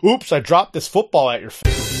Oops, I dropped this football at your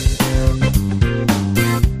face.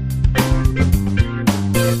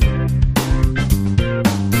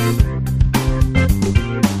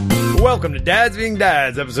 Welcome to Dads Being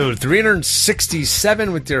Dads, episode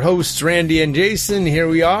 367 with your hosts, Randy and Jason. Here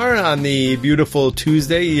we are on the beautiful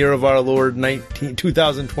Tuesday, year of our Lord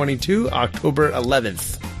 2022, October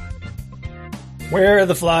 11th. Where are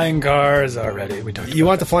the flying cars already? You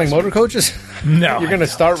want the flying motor coaches? No. You're going to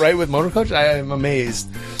start right with motor coaches? I am amazed.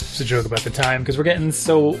 It's a joke about the time because we're getting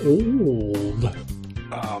so old.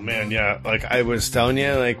 Oh, man, yeah. Like I was telling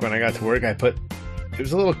you, like when I got to work, it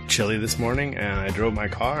was a little chilly this morning, and I drove my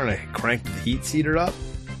car, and I cranked the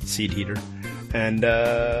seat heater, and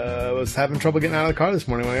I was having trouble getting out of the car this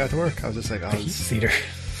morning when I got to work. I was just like, oh,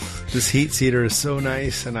 this heat seater is so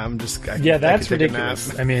nice, and I'm just... that's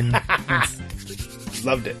ridiculous. I mean...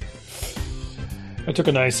 Loved it. I took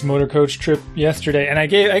a nice motor coach trip yesterday, and I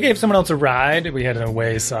gave someone else a ride. We had an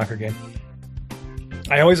away soccer game.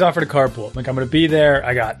 I always offered a carpool. Like, I'm going to be there.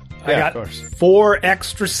 I got 4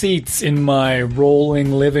 extra seats in my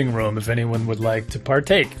rolling living room if anyone would like to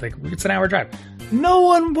partake. Like, it's an hour drive. No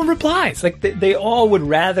one replies. Like, they all would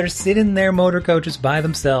rather sit in their motor coaches by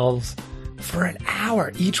themselves for an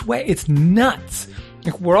hour each way. It's nuts.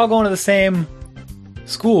 Like, we're all going to the same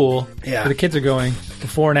school where the kids are going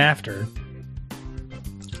before and after.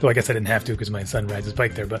 Though I guess I didn't have to because my son rides his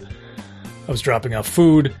bike there, but I was dropping off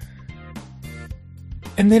food.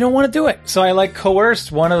 And they don't want to do it. So I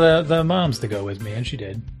coerced one of the moms to go with me, and she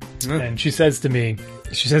did. And she says to me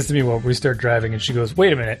when we start driving, and she goes,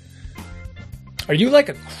 "Wait a minute. Are you like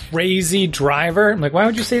a crazy driver?" I'm like, "Why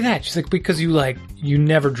would you say that?" She's like, "Because you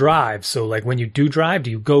never drive. So like when you do drive,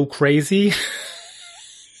 do you go crazy?"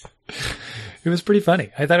 It was pretty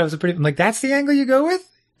funny. I thought it was I'm like, that's the angle you go with?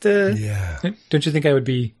 Yeah. Don't you think I would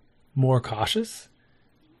be more cautious?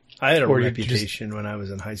 I had a reputation when I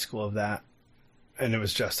was in high school of that. And it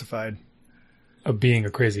was justified. Of being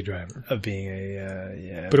a crazy driver. Of being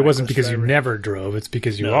a, But it wasn't because you never drove. It's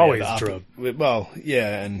because you always drove. Well,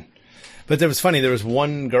 yeah. But there was funny. There was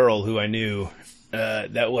one girl who I knew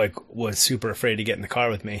that was super afraid to get in the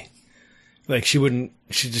car with me. Like she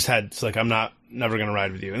just had, I'm never going to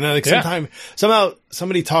ride with you. And then somehow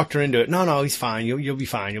somebody talked her into it. No, he's fine. You'll be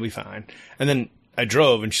fine. You'll be fine. And then I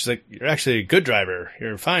drove and she's like, "You're actually a good driver.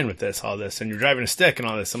 You're fine with all this. And you're driving a stick and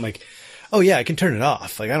all this." I'm like, "Oh yeah, I can turn it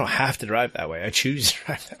off. Like I don't have to drive that way. I choose to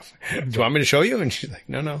drive that way. Do you want me to show you?" And she's like,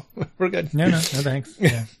 No, we're good. No, thanks.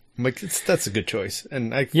 Yeah. I'm like, that's a good choice.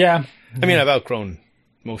 And I mean, I've outgrown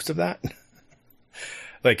most of that.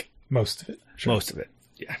 Most of it. Sure. Most of it.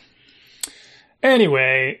 Yeah.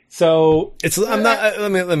 Anyway, so I'm not.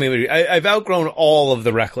 I've outgrown all of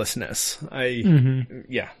the recklessness. So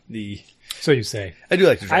you say. I do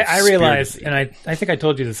like to drive. I realize, and I think I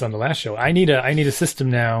told you this on the last show. I need a system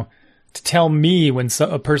now to tell me when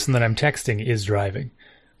a person that I'm texting is driving,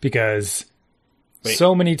 because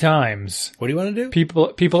so many times. What do you want to do?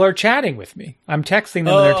 People are chatting with me. I'm texting them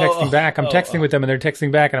and they're texting back. I'm texting with them and they're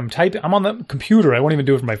texting back, and I'm typing. I'm on the computer. I won't even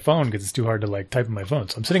do it from my phone because it's too hard to type on my phone.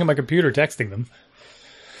 So I'm sitting on my computer texting them,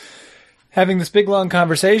 having this big long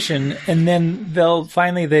conversation, and then they'll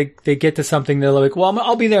finally they get to something. They're like, "Well,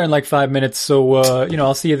 I'll be there in 5 minutes, so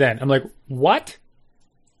I'll see you then." I'm like, "What?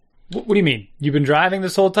 What do you mean? You've been driving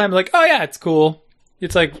this whole time?" Like, "Oh yeah, it's cool."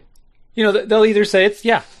 It's like, they'll either say it's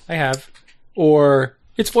I have, or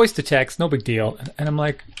it's voice to text, no big deal. And I'm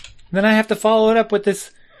like, then I have to follow it up with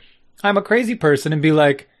this, I'm a crazy person, and be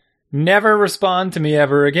like, "Never respond to me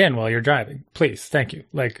ever again while you're driving. Please, thank you."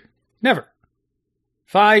 Like, never.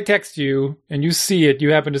 If I text you and you see it,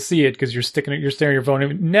 you happen to see it because you're staring at your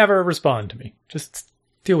phone, never respond to me. Just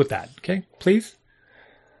deal with that, okay? Please?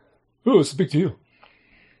 Oh, it's a big deal.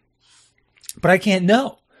 But I can't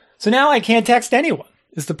know. So now I can't text anyone,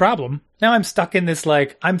 is the problem. Now I'm stuck in this,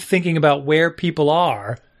 I'm thinking about where people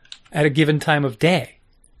are at a given time of day.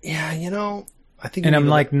 Yeah, I think... And I'm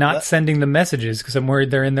not sending them messages because I'm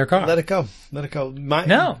worried they're in their car. Let it go.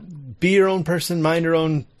 No. Be your own person, mind your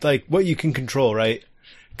own, what you can control, right?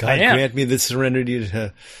 God grant me the serenity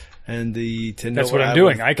to know. That's what I'm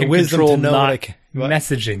doing. I can control not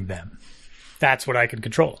messaging them. That's what I can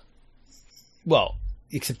control. Well,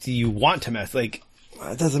 except you want to mess. It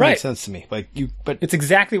doesn't make sense to me. But it's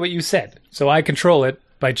exactly what you said. So I control it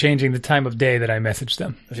by changing the time of day that I message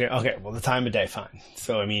them. Okay. Well, the time of day, fine.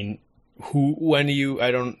 So I mean, when are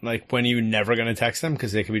you never going to text them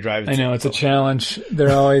because they could be driving? I know it's a challenge.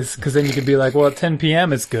 They're always, because then you could be like, well, at 10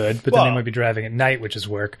 p.m. is good, but then they might be driving at night, which is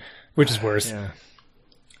worse. Yeah.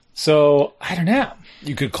 So I don't know.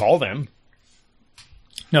 You could call them.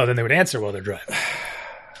 No, then they would answer while they're driving.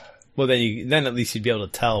 Well, then at least you'd be able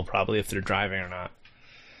to tell probably if they're driving or not.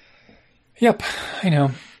 Yep, I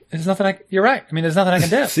know. There's nothing you're right. I mean, there's nothing I can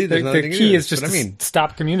do. See, there's nothing the you can key do. is just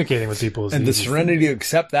stop communicating with people. And the serenity to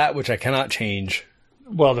accept that, which I cannot change.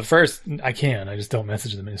 Well, the first, I can. I just don't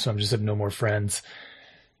message them. So I'm just have no more friends.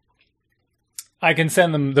 I can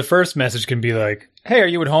send them, the first message can be like, hey, are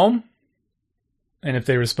you at home? And if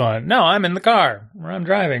they respond, no, I'm in the car, or I'm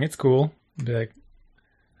driving, it's cool. I'd be like,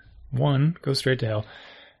 go straight to hell.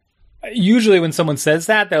 Usually when someone says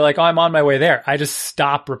that, they're like, oh, I'm on my way there. I just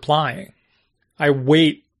stop replying. I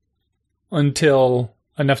wait until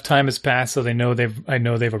enough time has passed so I know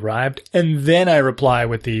they've arrived, and then I reply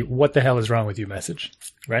with the "what the hell is wrong with you" message,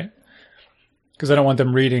 right? Because I don't want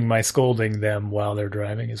them reading my scolding them while they're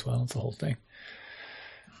driving as well. It's the whole thing.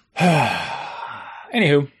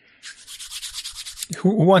 Anywho, who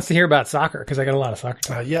wants to hear about soccer? Because I got a lot of soccer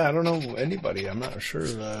talk. Yeah, I don't know anybody. I'm not sure.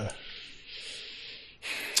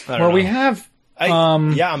 We have.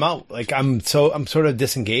 Yeah, I'm out. Like I'm sort of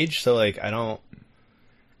disengaged. So like I don't.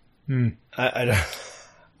 I don't.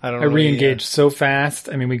 I re-engaged so fast.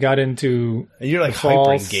 I mean, we got into. You're like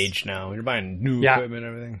hyper engaged now. You're buying new equipment and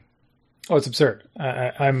everything. Oh, it's absurd.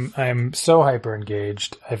 I'm so hyper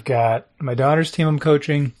engaged. I've got my daughter's team I'm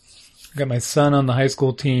coaching. I've got my son on the high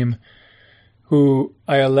school team, who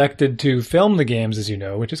I elected to film the games, as you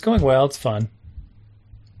know, which is going well. It's fun.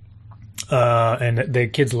 And the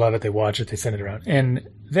kids love it. They watch it. They send it around. And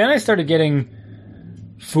then I started getting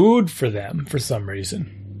food for them for some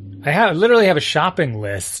reason. I literally have a shopping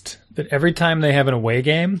list that every time they have an away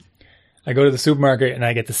game, I go to the supermarket and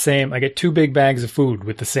I get I get 2 big bags of food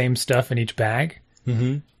with the same stuff in each bag.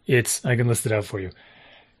 Mm-hmm. I can list it out for you.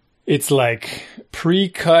 It's like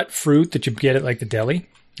pre-cut fruit that you get at like the deli.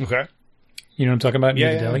 Okay. You know what I'm talking about?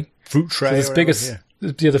 Yeah, the deli? Fruit tray. So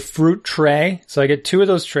the fruit tray. So I get 2 of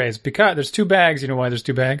those trays because there's 2 bags. You know why there's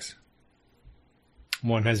 2 bags?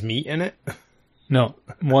 One has meat in it. No,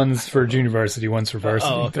 one's for junior varsity, one's for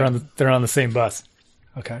varsity. Oh, okay. They're on the same bus.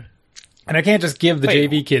 Okay. And I can't just give the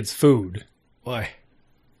JV kids food. Why?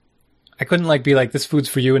 I couldn't be like, this food's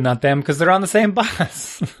for you and not them, because they're on the same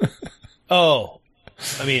bus. Oh,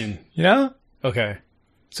 I mean, you know? Okay.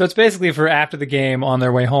 So it's basically for after the game on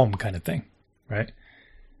their way home kind of thing, right?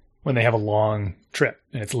 When they have a long trip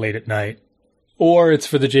and it's late at night. Or it's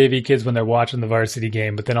for the JV kids when they're watching the varsity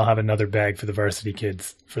game, but then I'll have another bag for the varsity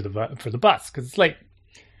kids for the bus because it's late.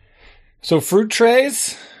 So fruit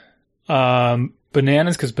trays,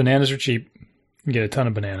 bananas, because bananas are cheap. You can get a ton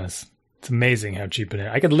of bananas. It's amazing how cheap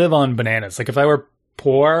bananas. I could live on bananas. Like if I were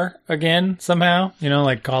poor again somehow,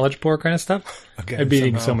 like college poor kind of stuff, I'd be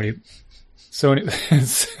eating so many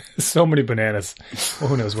bananas. Well,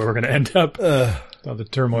 who knows where we're going to end up? All the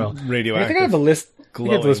turmoil. Radioactive. I think I have a list. I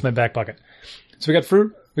have a list in my back pocket. So we got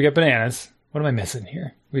fruit, we got bananas. What am I missing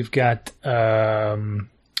here? We've got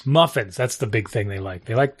muffins. That's the big thing they like.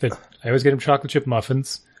 I always get them chocolate chip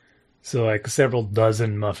muffins. So like several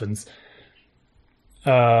dozen muffins.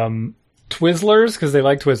 Twizzlers, because they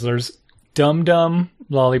like Twizzlers. Dum Dum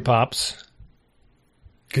lollipops.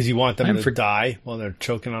 Because you want them to die while they're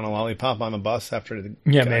choking on a lollipop on the bus after the...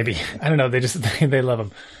 Yeah, maybe. I don't know. They love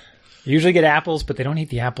them. You usually get apples, but they don't eat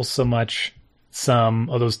the apples so much. Some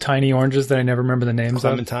of those tiny oranges that I never remember the names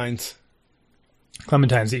Clementines. of.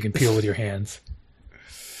 Clementines that you can peel with your hands.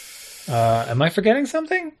 Am I forgetting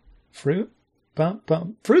something? Fruit?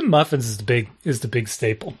 Fruit and muffins is the big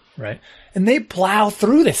staple, right? And they plow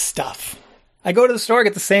through this stuff. I go to the store,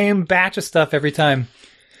 get the same batch of stuff every time.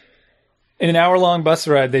 In an hour-long bus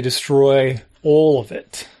ride, they destroy all of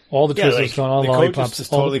it. All the Twizzlers, all the lollipops. Is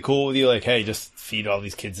totally cool with you. Like, hey, just feed all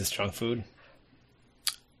these kids this junk food.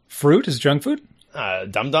 Fruit is junk food?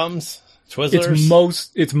 Dum-Dums,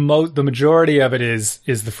 Twizzlers. The majority of it is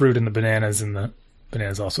the fruit and the bananas, and the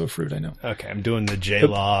bananas also a fruit, I know. Okay, I'm doing the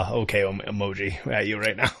J-Law okay emoji at you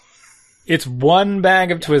right now. It's 1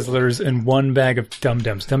 bag of Twizzlers and 1 bag of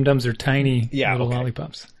Dum-Dums. Dum-Dums are tiny little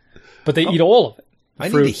lollipops. But they eat all of it. I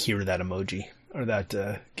need to hear that emoji or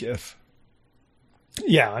that GIF.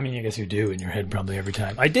 Yeah, I mean, I guess you do in your head probably every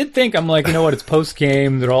time. I did think, I'm like, you know what, it's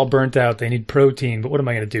post-game, they're all burnt out, they need protein, but what am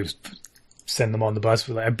I going to do? Send them on the bus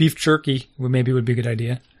with a beef jerky maybe would be a good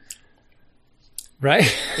idea. Right?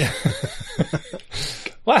 Yeah.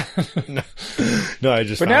 What? No, I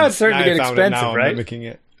just But now it's starting to get expensive, right? I'm mimicking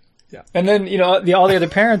it. Yeah. And then, all the other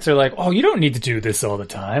parents are like, oh, you don't need to do this all the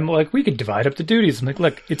time. Like, we could divide up the duties. I'm like,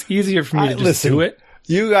 look, it's easier for me to just do it.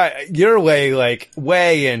 You're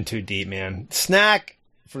way in too deep, man. Snack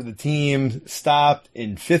for the team stopped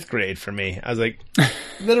in 5th grade for me. I was like,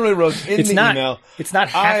 literally wrote in email. It's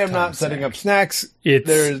not. I am not setting up snacks.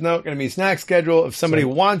 There is not going to be a snack schedule. If somebody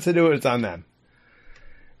wants to do it, it's on them.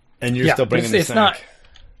 And you're still bringing the snack.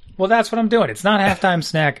 Well, that's what I'm doing. It's not halftime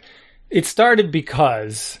snack. It started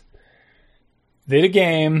because they had a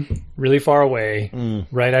game really far away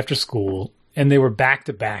right after school, and they were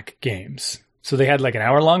back-to-back games. So they had like an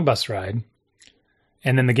hour-long bus ride,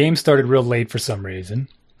 and then the game started real late for some reason.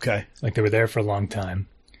 Okay. Like they were there for a long time.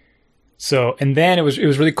 So, and then it was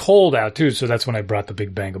really cold out too, so that's when I brought the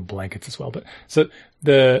big bag of blankets as well. But so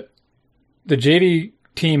the JV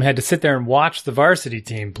team had to sit there and watch the varsity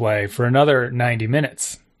team play for another 90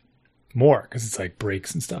 minutes more, because it's like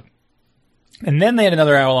breaks and stuff. And then they had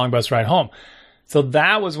another hour-long bus ride home. So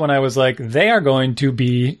that was when I was like, they are going to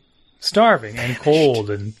be starving and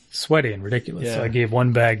cold and sweaty and ridiculous. Yeah. So I gave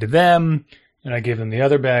one bag to them, and I gave them the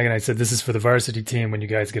other bag, and I said, this is for the varsity team when you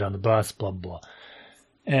guys get on the bus, blah, blah, blah.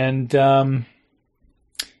 And,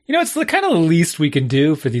 it's the kind of the least we can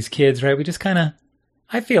do for these kids, right? We just kind of,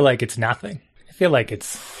 I feel like it's nothing. I feel like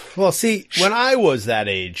it's... Well, see, when I was that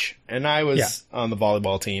age, and I was on the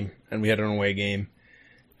volleyball team, and we had an away game,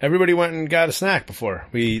 everybody went and got a snack before.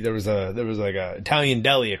 There was like a Italian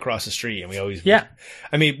deli across the street, and we always... Yeah.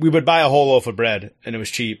 I mean, we would buy a whole loaf of bread, and it was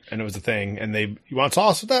cheap, and it was a thing, and you want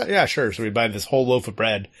sauce with that? Yeah, sure. So we'd buy this whole loaf of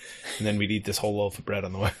bread, and then we'd eat this whole loaf of bread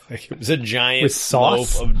on the way. Like, it was a giant with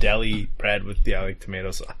sauce? loaf of deli bread with, like tomato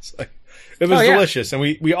sauce. Like, it was delicious, and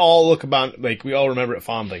we all we all remember it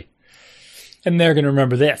fondly. And they're going to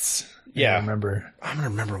remember this. Yeah. I'm going to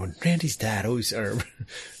remember when Randy's dad or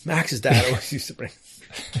Max's dad always used to bring...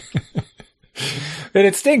 And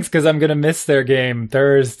it stinks because I'm going to miss their game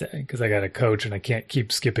Thursday because I got to coach and I can't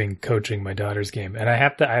keep skipping coaching my daughter's game. And I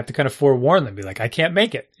have to kind of forewarn them, be like, I can't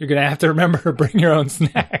make it. You're going to have to remember to bring your own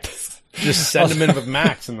snacks. Just send them in with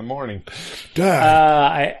Max in the morning.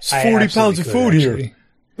 Dad, it's 40 pounds of food here.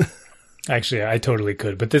 Actually, I totally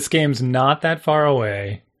could. But this game's not that far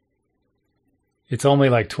away. It's only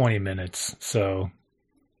like 20 minutes, so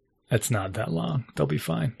that's not that long. They'll be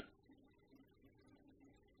fine.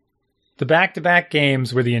 The back-to-back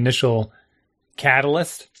games were the initial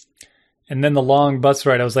catalyst. And then the long bus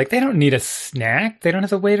ride, I was like, they don't need a snack. They don't have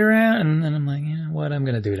to wait around. And then I'm like, what? I'm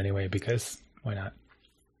going to do it anyway because why not?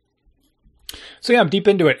 So yeah, I'm deep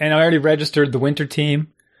into it. And I already registered the winter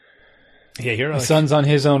team. Yeah, my son's on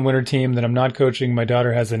his own winter team that I'm not coaching. My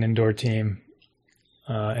daughter has an indoor team.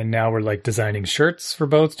 And now we're like designing shirts for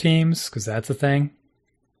both teams because that's a thing.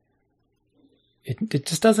 It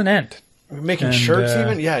just doesn't end. We're making shirts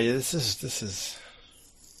even? Yeah, this is...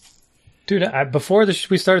 Dude, before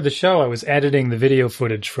we started the show, I was editing the video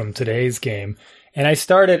footage from today's game. And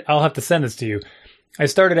I'll have to send this to you. I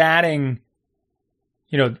started adding,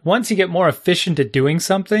 once you get more efficient at doing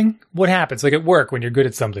something, what happens? Like at work, when you're good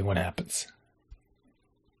at something, what happens?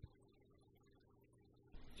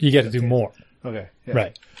 You get to do more. Okay. Yeah.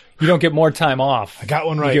 Right. You don't get more time off. I got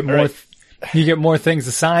one right. You get more things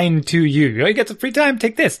assigned to you. You get some free time.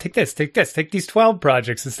 Take this, take this, take this. Take these 12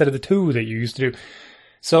 projects instead of the 2 that you used to do.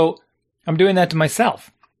 So I'm doing that to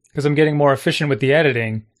myself because I'm getting more efficient with the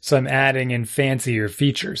editing. So I'm adding in fancier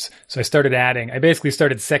features. So I basically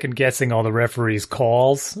started second guessing all the referees'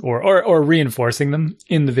 calls or reinforcing them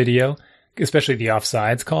in the video, especially the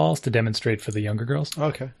offsides calls to demonstrate for the younger girls.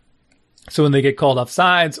 Okay. So when they get called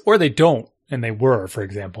offsides or they don't, and they were, for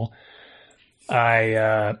example,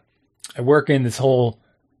 I work in this whole,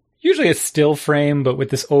 usually a still frame, but with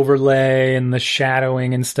this overlay and the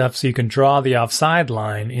shadowing and stuff, so you can draw the offside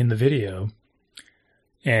line in the video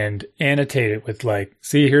and annotate it with like,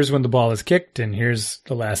 see, here's when the ball is kicked, and here's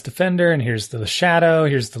the last defender, and here's the shadow,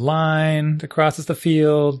 here's the line that crosses the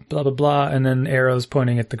field, blah, blah, blah, and then arrows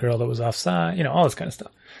pointing at the girl that was offside, all this kind of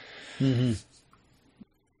stuff. Mm-hmm.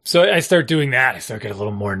 So I start doing that. I start getting a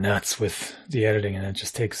little more nuts with the editing, and it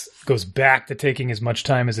just goes back to taking as much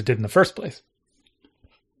time as it did in the first place.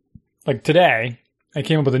 Like today, I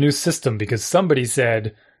came up with a new system because somebody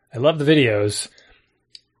said, I love the videos,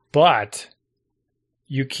 but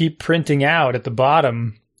you keep printing out at the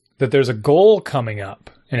bottom that there's a goal coming up,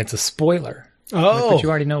 and it's a spoiler. Oh. But you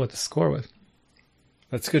already know what the score was.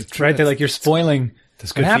 That's good. Right? They're like, you're spoiling.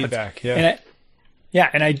 That's good feedback, yeah.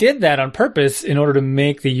 And I did that on purpose in order to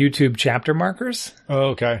make the YouTube chapter markers.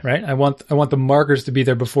 Oh, okay. Right? I want the markers to be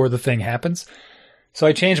there before the thing happens. So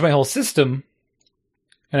I changed my whole system,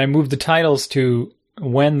 and I moved the titles to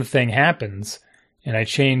when the thing happens, and I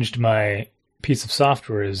changed my piece of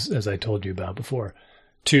software, as I told you about before,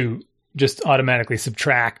 to just automatically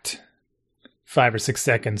subtract 5 or 6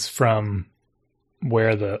 seconds from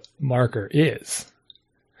where the marker is.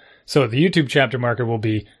 So the YouTube chapter marker will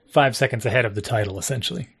be 5 seconds ahead of the title,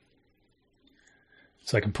 essentially.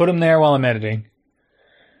 So I can put them there while I'm editing.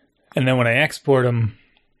 And then when I export them,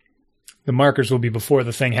 the markers will be before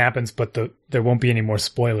the thing happens, but there won't be any more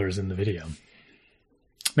spoilers in the video.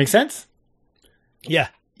 Make sense? Yeah.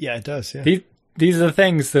 Yeah, it does. Yeah. These are the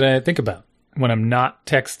things that I think about when I'm not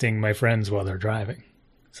texting my friends while they're driving.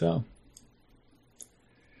 So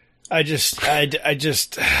I don't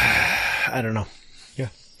know. Yeah.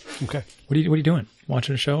 Okay. What are you doing?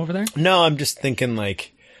 Watching a show over there? No, I'm just thinking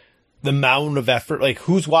like the amount of effort, like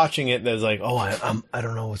who's watching it that's like, oh, I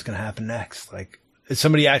don't know what's going to happen next. Like, is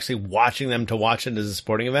somebody actually watching them to watch it as a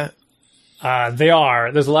sporting event? They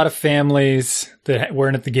are. There's a lot of families that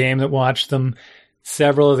weren't at the game that watched them.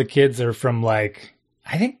 Several of the kids are from there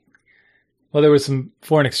were some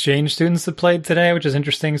foreign exchange students that played today, which is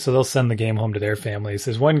interesting. So they'll send the game home to their families.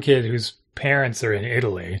 There's one kid whose parents are in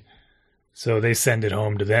Italy, so they send it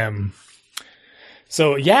home to them.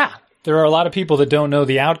 So yeah, there are a lot of people that don't know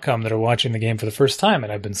the outcome that are watching the game for the first time,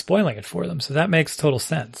 and I've been spoiling it for them. So that makes total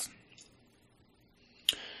sense.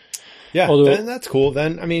 Yeah, then that's cool.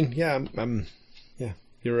 Then, I mean, yeah,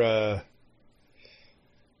 you're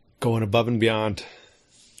going above and beyond.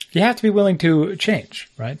 You have to be willing to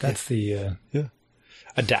change, right? That's Adapt.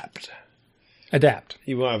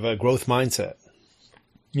 You have a growth mindset.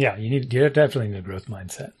 Yeah, you definitely need a growth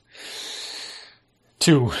mindset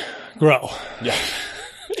to grow. Yeah,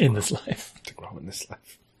 in this life. To grow in this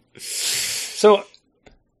life. So,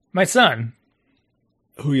 my son,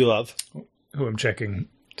 who you love, who I'm checking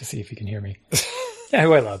to see if he can hear me. Yeah,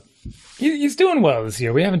 who I love. He's doing well this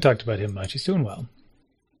year. We haven't talked about him much. He's doing well.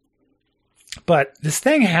 But this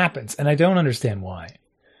thing happens, and I don't understand why,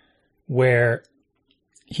 where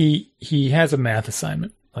he has a math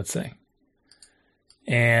assignment, let's say.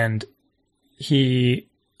 And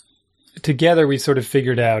together we sort of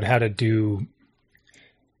figured out how to do,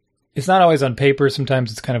 it's not always on paper,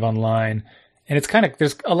 sometimes it's kind of online, and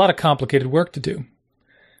there's a lot of complicated work to do.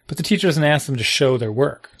 But the teacher doesn't ask them to show their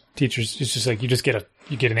work. Teachers, it's just like you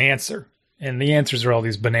get an answer, and the answers are all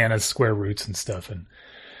these bananas, square roots and stuff. And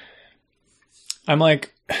I'm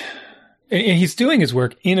like, and he's doing his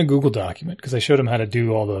work in a Google document because I showed him how to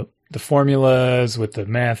do all the formulas with the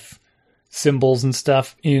math symbols and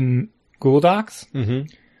stuff in Google Docs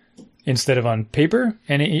instead of on paper,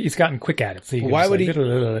 and he's gotten quick at it. So why would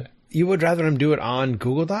you would rather him do it on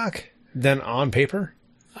Google Doc than on paper?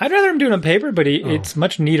 I'd rather him do it on paper, but it's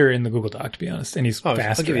much neater in the Google Doc, to be honest, and he's faster.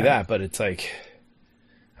 I'll give you that, but it's like,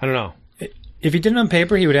 I don't know. If he did it on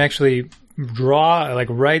paper, he would actually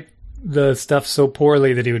write the stuff so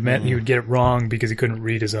poorly that he would get it wrong because he couldn't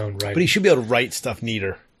read his own writing. But he should be able to write stuff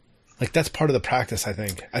neater. Like, that's part of the practice, I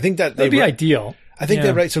think. I think that'd be ideal. I think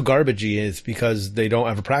they write so garbagey is because they don't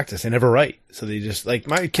ever practice. They never write. So they just, like,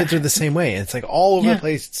 my kids are the same way. And it's like all over the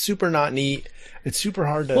place. It's super not neat. It's super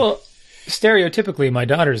hard to... Well, stereotypically, my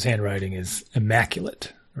daughter's handwriting is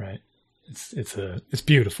immaculate, right? It's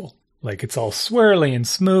beautiful. Like, it's all swirly and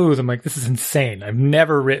smooth. I'm like, this is insane. I've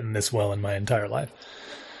never written this well in my entire life.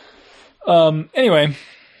 Anyway,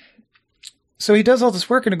 so he does all this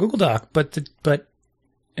work in a Google Doc,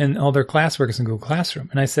 and all their classwork is in Google Classroom.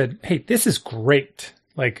 And I said, hey, this is great.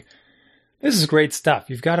 Like, this is great stuff.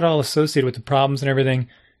 You've got it all associated with the problems and everything.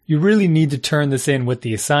 You really need to turn this in with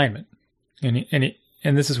the assignment. And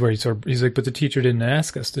this is where he's like, but the teacher didn't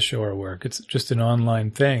ask us to show our work. It's just an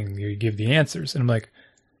online thing. You give the answers. And I'm like,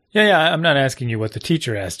 yeah, I'm not asking you what the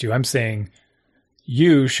teacher asked you. I'm saying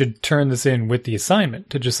you should turn this in with the assignment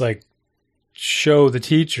to just like show the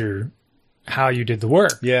teacher how you did the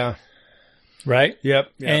work. Yeah. Right?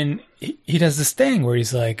 Yep. And he does this thing where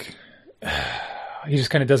he's like, he just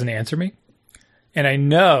kind of doesn't answer me. And I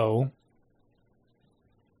know,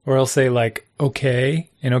 or I'll say like, okay.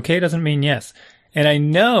 And okay doesn't mean yes. And I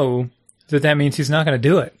know that means he's not going to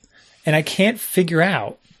do it. And I can't figure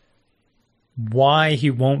out why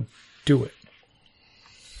he won't do it.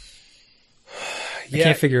 I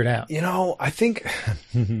can't figure it out. You know, I think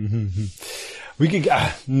we could.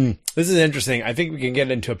 This is interesting. I think we can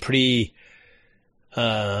get into a pretty.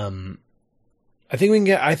 I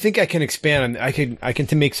think I can expand on. I can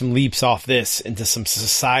to make some leaps off this into some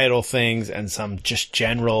societal things and some just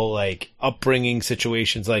general like upbringing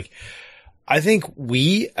situations. Like, I think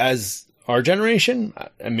we as our generation,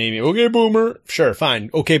 and maybe okay boomer, sure, fine,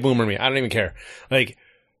 okay boomer me, I don't even care. Like,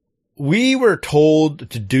 we were told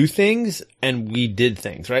to do things and we did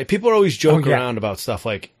things, right? People are always joke around about stuff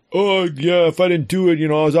like, oh yeah, if I didn't do it,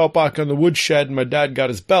 I was out back on the woodshed and my dad got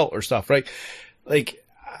his belt or stuff, right? Like,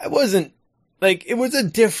 I wasn't, like, it was a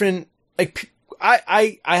different, like,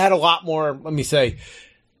 I had a lot more, let me say,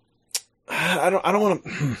 I don't want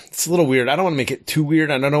to, it's a little weird. I don't want to make it too weird.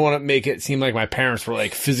 And I don't want to make it seem like my parents were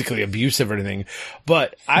like physically abusive or anything,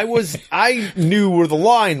 but I knew where the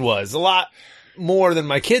line was a lot more than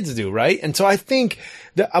my kids do. Right. And so I think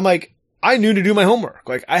that I'm like, I knew to do my homework.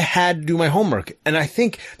 Like I had to do my homework. And I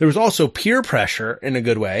think there was also peer pressure in a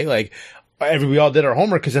good way. Like we all did our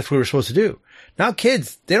homework because that's what we were supposed to do. Now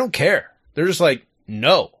kids, they don't care. They're just like,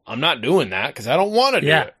 no, I'm not doing that because I don't want to do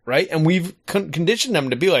it. Right. And we've conditioned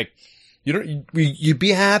them to be like, you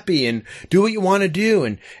be happy and do what you want to do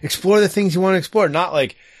and explore the things you want to explore. Not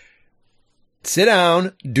like sit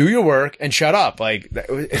down, do your work and shut up. Like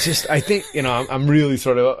it's just, I think, I'm really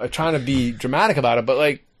sort of trying to be dramatic about it, but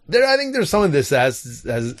like I think there's some of this that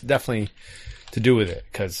has definitely to do with it.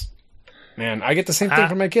 Cause man, I get the same thing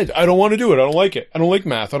from my kids. I don't want to do it. I don't like it. I don't like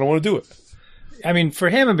math. I don't want to do it. I mean, for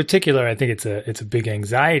him in particular, I think it's a big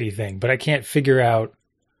anxiety thing, but I can't figure out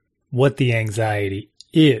what the anxiety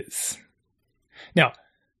is. Now,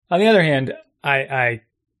 on the other hand, I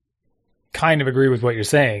kind of agree with what you're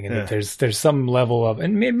saying, and that there's some level of,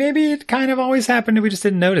 and maybe it kind of always happened and we just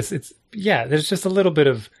didn't notice. There's just a little bit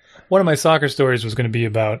of, one of my soccer stories was going to be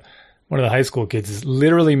about one of the high school kids is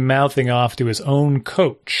literally mouthing off to his own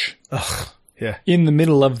coach in the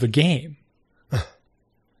middle of the game.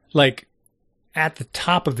 Like at the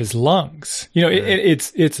top of his lungs.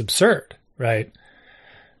 It's absurd, right?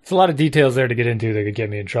 It's a lot of details there to get into that could get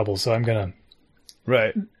me in trouble, so I'm going to.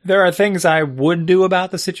 Right. There are things I would do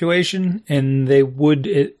about the situation, and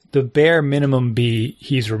the bare minimum be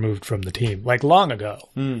he's removed from the team. Like long ago,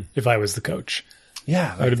 if I was the coach.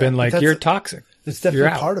 Yeah. I would have been like, you're toxic. It's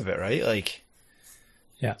definitely part of it, right? Like,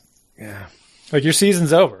 yeah. Yeah. Like your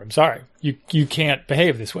season's over. I'm sorry. You can't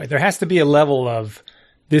behave this way. There has to be a level of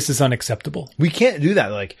this is unacceptable. We can't do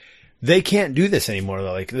that. Like, they can't do this anymore,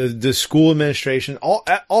 though. Like the school administration, all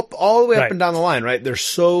the way up and down the line, right? They're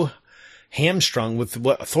so hamstrung with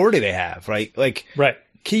what authority they have, right? Like,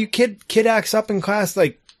 kid acts up in class,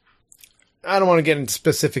 like, I don't want to get into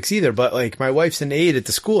specifics either, but like my wife's an aide at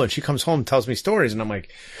the school and she comes home and tells me stories and I'm like,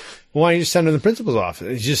 well, why don't you just send her to the principal's office?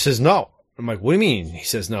 And he just says no. I'm like, what do you mean? He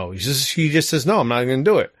says no. He just says no, I'm not going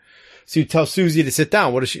to do it. So you tell Susie to sit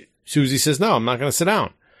down. Susie says no, I'm not going to sit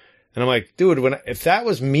down. And I'm like, dude, if that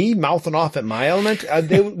was me mouthing off at my element,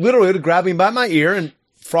 they literally would have grabbed me by my ear and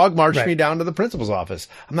frog marched me down to the principal's office.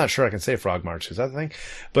 I'm not sure I can say frog march because that's the thing,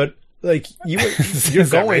 but like you're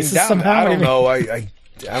going down. Somehow? I don't know. I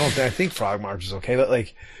think frog march is okay, but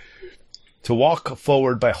like to walk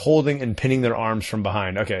forward by holding and pinning their arms from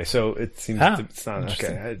behind. Okay. So it seems it's not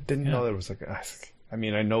okay. I didn't know there was like, I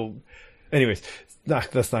mean, I know anyways,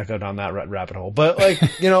 let's not go down that rabbit hole, but like,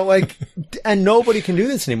 and nobody can do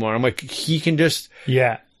this anymore. I'm like, he can just,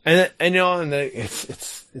 and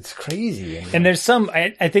it's crazy. And there's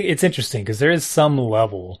I think it's interesting because there is some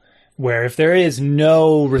level where if there is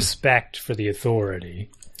no respect for the authority,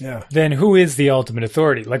 then who is the ultimate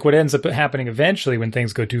authority? Like what ends up happening eventually when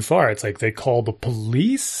things go too far, it's like they call the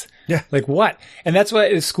police. Yeah. Like what? And that's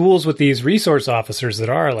why schools with these resource officers that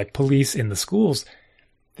are like police in the schools,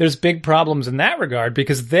 there's big problems in that regard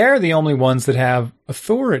because they're the only ones that have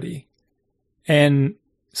authority. And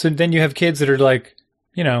so then you have kids that are like,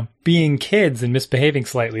 being kids and misbehaving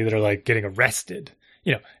slightly that are like getting arrested,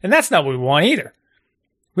 and that's not what we want either.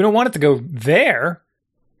 We don't want it to go there.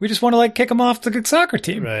 We just want to like kick them off the soccer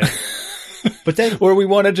team. Right. But then, or we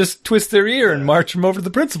want to just twist their ear and march them over to the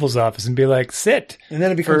principal's office and be like, sit. And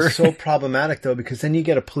then it becomes so problematic though, because then you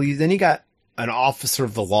get then you got an officer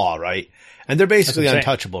of the law, right? And they're basically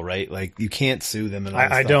untouchable, right? Like you can't sue them. And all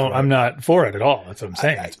that stuff, right? I'm not for it at all. That's what I'm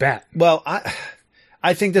saying. It's bad. Well,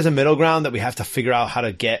 I think there's a middle ground that we have to figure out how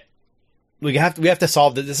to get. We have to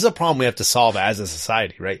solve this. This is a problem we have to solve as a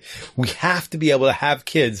society, right? We have to be able to have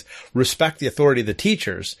kids respect the authority of the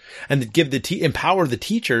teachers and give empower the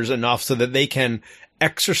teachers enough so that they can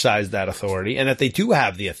exercise that authority and that they do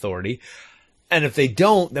have the authority. And if they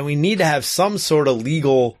don't, then we need to have some sort of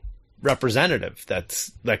legal representative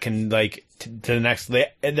that can like to the next.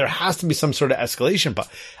 And there has to be some sort of escalation. But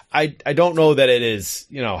I don't know that it is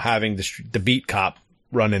having the beat cop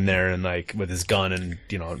run in there and like with his gun and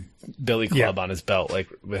billy club on his belt, like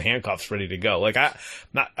with handcuffs ready to go. Like I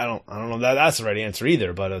don't know that that's the right answer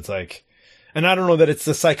either, but it's like, and I don't know that it's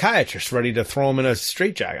the psychiatrist ready to throw him in a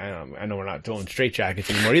straitjacket. I know we're not doing straitjackets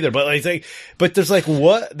anymore either, but but there's like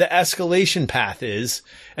what the escalation path is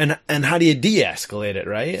and how do you de-escalate it,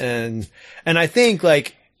 right? And I think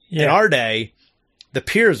like in our day, the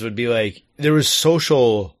peers would be like, there was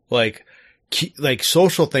social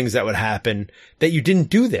social things that would happen that you didn't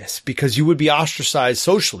do this because you would be ostracized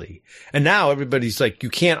socially. And now everybody's like, you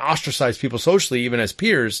can't ostracize people socially, even as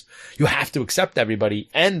peers. You have to accept everybody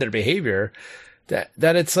and their behavior. That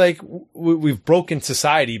it's like we've broken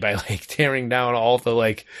society by like tearing down all the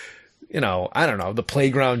like, I don't know, the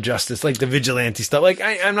playground justice, like the vigilante stuff. Like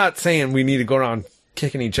I'm not saying we need to go around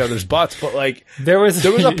kicking each other's butts, but like there was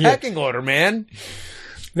a pecking order, man.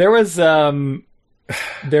 There was a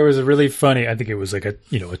really funny, I think it was like a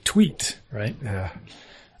tweet, right? Yeah.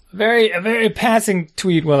 A very passing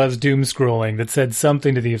tweet while I was doom scrolling that said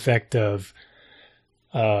something to the effect of,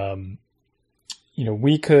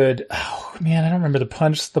 we could, oh man, I don't remember the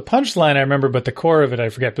punchline I remember, but the core of it I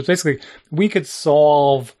forget. But basically, we could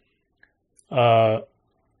solve 50%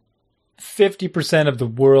 of the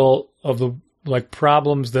world of the like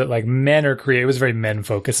problems that like men are creating. It was very men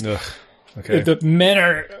focused. Okay. The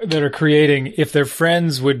men that are creating, if their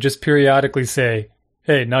friends would just periodically say,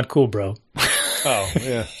 "Hey, not cool, bro." Oh,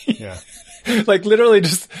 yeah. Yeah. Like literally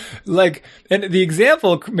just like, and the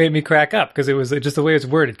example made me crack up because it was just the way it's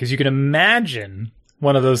worded. Because you can imagine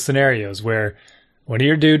one of those scenarios where one of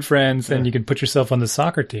your dude friends, and you can put yourself on the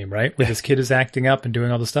soccer team, right? Where this kid is acting up and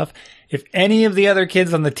doing all the stuff. If any of the other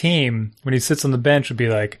kids on the team, when he sits on the bench, would be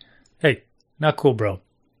like, "Hey, not cool, bro."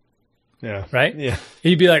 Yeah. Right? Yeah.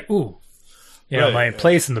 He'd be like, "Ooh. Right. My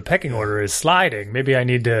place in the pecking order is sliding. Maybe I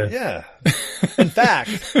need to..." Yeah. In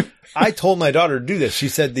fact, I told my daughter to do this. She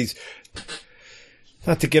said these,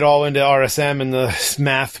 not to get all into RSM and the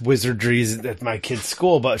math wizardries at my kid's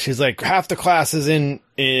school, but she's like, half the class is in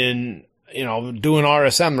doing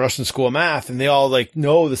RSM, Russian School of Math, and they all like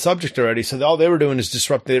know the subject already. So all they were doing is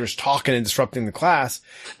they were just talking and disrupting the class.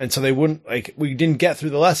 And so they wouldn't we didn't get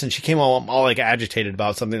through the lesson. She came all like agitated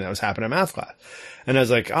about something that was happening in math class. And I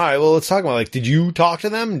was like, all right, well, let's talk about like, did you talk to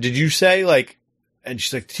them? Did you say like, and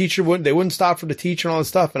she's like, the teacher wouldn't stop for the teacher and all this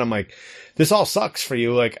stuff. And I'm like, this all sucks for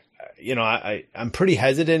you. Like, I'm pretty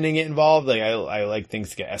hesitant in get involved. Like I like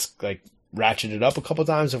things to get ratcheted up a couple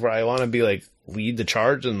times where I want to be like, lead the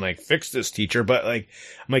charge and like fix this teacher. But like,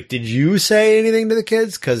 I'm like, did you say anything to the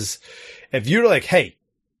kids? Cause if you're like, "Hey,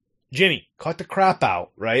 Jimmy, cut the crap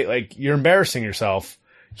out," right? Like you're embarrassing yourself.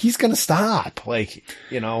 He's going to stop. Like,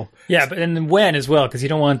 Yeah, but and then when as well, because you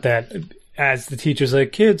don't want that as the teacher's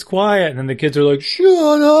like, "Kids, quiet." And then the kids are like,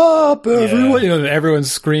 "Shut up, everyone." Yeah. Everyone's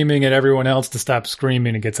screaming at everyone else to stop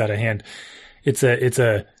screaming. It gets out of hand. It's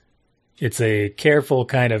a careful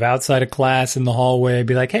kind of outside of class in the hallway.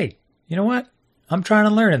 Be like, "Hey, you know what? I'm trying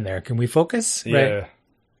to learn in there. Can we focus?" Yeah. Right?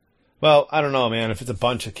 Well, I don't know, man. If it's a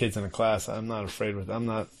bunch of kids in a class, I'm not afraid I'm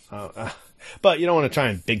not, but you don't want to try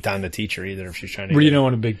and big time the teacher either if she's trying to. You don't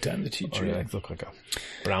want to big time the teacher. Or like look like a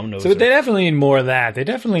brown nose. So they definitely need more of that. They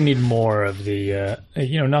definitely need more of the,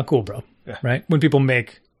 not cool, bro. Yeah. Right? When people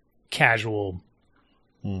make casual,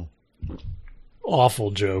 awful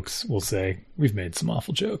jokes, we'll say, we've made some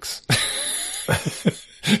awful jokes.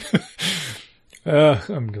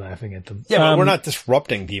 I'm laughing at them. Yeah, but we're not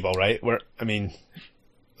disrupting people, right? We're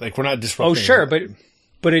not disrupting. Oh, sure,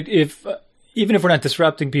 but if even if we're not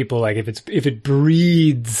disrupting people, like if it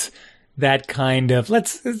breeds that kind of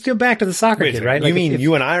let's go back to the soccer kid, right? You like mean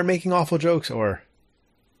you and I are making awful jokes, or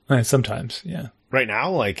sometimes, yeah. Right now,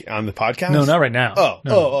 like on the podcast? No, not right now.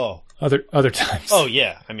 Oh. Other times. Oh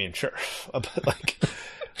yeah, I mean sure, but like,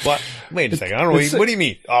 what? Wait a second, I don't know. What do you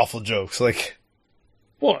mean awful jokes? Like,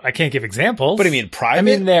 well, I can't give examples. What do you mean private? I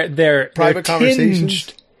mean they're private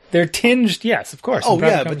conversations. They're tinged, yes, of course. Oh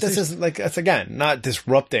yeah, but this isn't like that's again not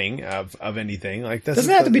disrupting of anything. Like this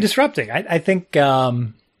doesn't have to be disrupting. I think I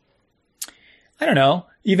don't know.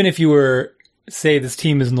 Even if you were say this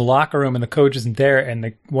team is in the locker room and the coach isn't there, and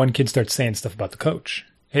the one kid starts saying stuff about the coach.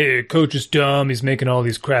 "Hey, coach is dumb. He's making all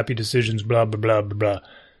these crappy decisions. Blah blah blah blah blah."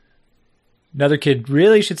 Another kid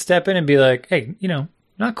really should step in and be like, "Hey,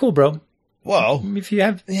 not cool, bro. Well, if you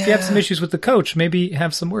have some issues with the coach, maybe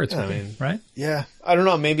have some words with him, right?" Yeah, I don't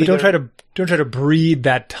know. Maybe but don't try to breed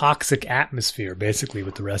that toxic atmosphere, basically,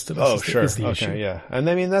 with the rest of us. Oh, sure. Is the Okay, issue. yeah, and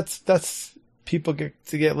I mean that's people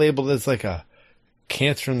get labeled as like a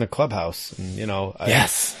cancer in the clubhouse, and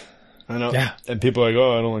Yes. I know. Yeah. And people are like,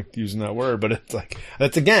 "Oh, I don't like using that word," but it's like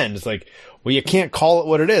it's like, well, you can't call it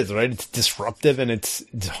what it is, right? It's disruptive and it's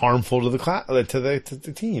harmful to the to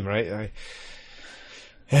the team, right?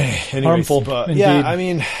 Anyways, Harmful, but indeed. yeah, I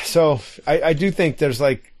mean, so I do think there's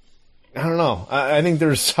like, I don't know. I think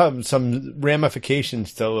there's some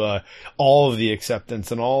ramifications to all of the acceptance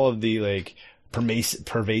and all of the like permissive.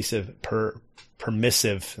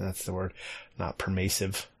 That's the word, not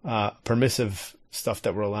permissive. Permissive stuff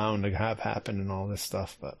that we're allowing to have happen and all this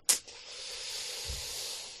stuff. But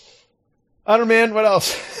I don't know, man. What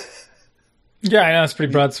else? Yeah, I know it's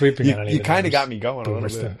pretty broad sweeping. You kind of got me going a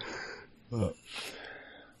little bit.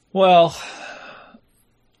 Well,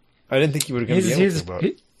 I didn't think you would have going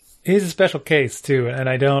to he's a special case too, and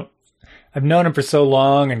I've known him for so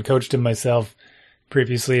long and coached him myself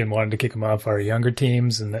previously and wanted to kick him off our younger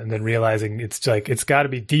teams, and then realizing it's like it's got to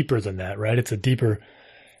be deeper than that, right? It's a deeper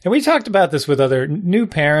And we talked about this with other new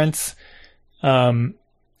parents. Some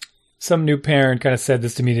new parent kind of said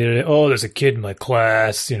this to me the other day. Oh, there's a kid in my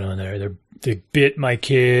class, and they bit my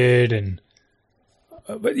kid, and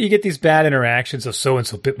but you get these bad interactions. So and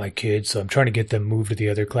so bit my kid, so I'm trying to get them moved to the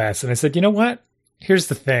other class. And I said, you know what? Here's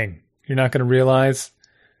the thing: you're not going to realize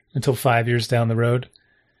until 5 years down the road,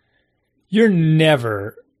 you're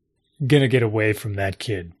never going to get away from that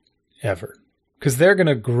kid ever, because they're going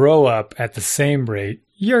to grow up at the same rate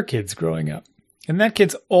your kid's growing up, and that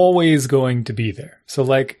kid's always going to be there. So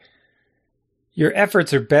your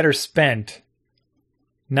efforts are better spent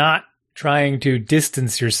not trying to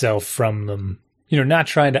distance yourself from them, not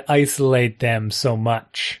trying to isolate them so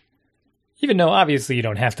much, even though obviously you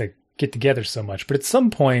don't have to get together so much. But at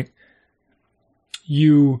some point,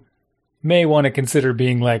 you may want to consider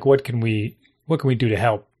being like, what can we do to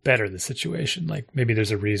help better the situation? Like, maybe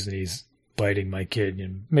there's a reason he's biting my kid,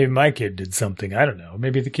 and maybe my kid did something. I don't know.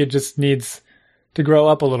 Maybe the kid just needs to grow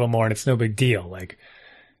up a little more, and it's no big deal. Like,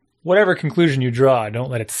 whatever conclusion you draw,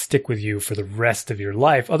 don't let it stick with you for the rest of your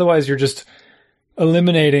life. Otherwise, you're just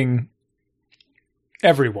eliminating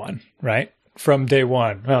everyone, right? From day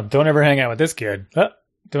one. Well, don't ever hang out with this kid. Don't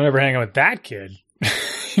ever hang out with that kid.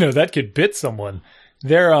 That kid bit someone.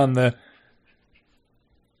 They're on the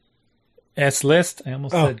S list. I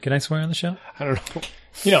almost said, can I swear on the show? I don't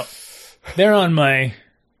know. They're on I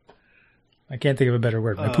can't think of a better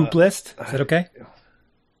word. My poop list. Is that okay?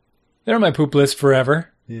 They're on my poop list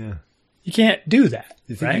forever. Yeah. You can't do that,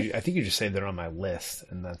 right? I think you just say they're on my list,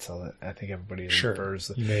 and that's all that I think everybody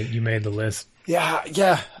infers. You made the list. Yeah.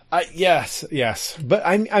 Yes. But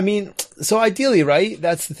I mean, so ideally, right?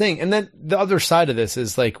 That's the thing. And then the other side of this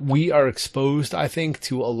is like, we are exposed, I think,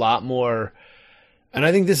 to a lot more, and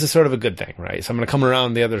I think this is sort of a good thing, right? So I'm going to come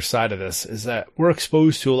around the other side of this, is that we're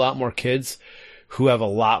exposed to a lot more kids who have a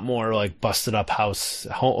lot more like busted up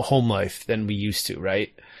home life than we used to,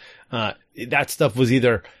 right? That stuff was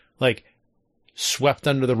either like swept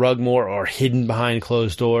under the rug more or hidden behind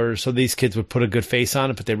closed doors. So these kids would put a good face on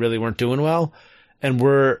it, but they really weren't doing well. And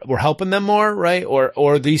we're helping them more, right?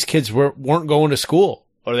 Or these kids weren't going to school,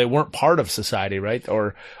 or they weren't part of society, right?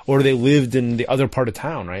 Or they lived in the other part of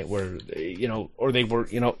town, right? Where, or they were,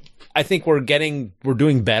 I think we're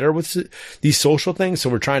doing better with these social things. So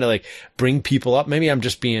we're trying to like bring people up. Maybe I'm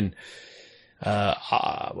just being,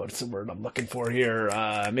 what's the word I'm looking for here?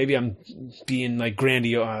 Maybe I'm being like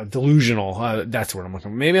delusional. That's the word I'm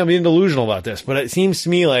looking for. Maybe I'm being delusional about this, but it seems to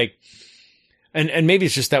me like, and maybe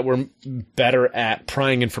it's just that we're better at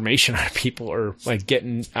prying information out of people, or like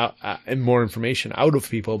getting out more information out of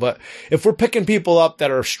people. But if we're picking people up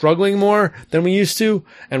that are struggling more than we used to,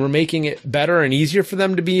 and we're making it better and easier for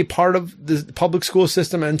them to be part of the public school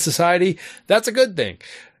system and society, that's a good thing.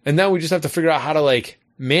 And now we just have to figure out how to like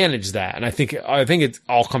manage that. And I think it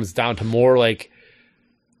all comes down to more like,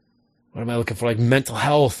 what am I looking for? Like mental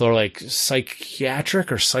health, or like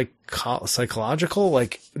psychiatric or psychological,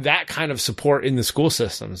 like that kind of support in the school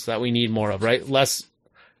systems that we need more of, right? Less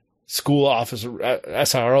school officer,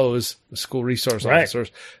 SROs, school resource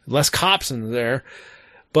officers, less cops in there,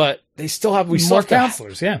 but they still have, more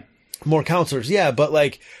counselors. Yeah. More counselors. Yeah. But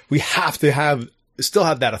like, we have to still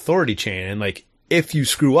have that authority chain. And like, if you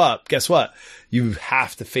screw up, guess what? You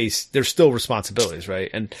have to face, there's still responsibilities, right?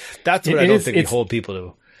 And that's what I don't think we hold people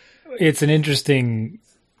to. It's an interesting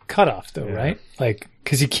cutoff, though, right? Like,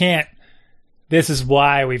 because you can't. This is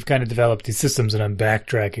why we've kind of developed these systems, and I'm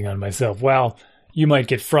backtracking on myself. Well, you might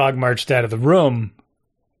get frog marched out of the room,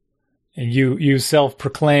 and you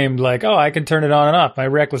self-proclaimed like, oh, I can turn it on and off. My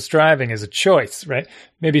reckless driving is a choice, right?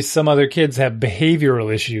 Maybe some other kids have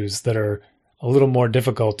behavioral issues that are a little more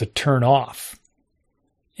difficult to turn off,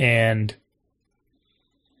 and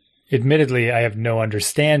admittedly, I have no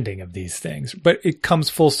understanding of these things, but it comes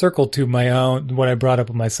full circle to what I brought up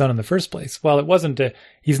with my son in the first place. Well, it wasn't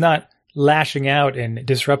he's not lashing out and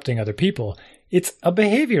disrupting other people. It's a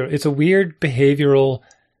weird behavioral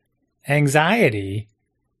anxiety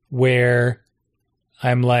where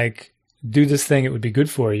I'm like, do this thing, it would be good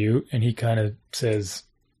for you. And he kind of says,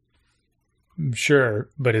 sure,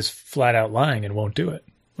 but is flat out lying and won't do it.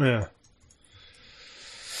 Yeah.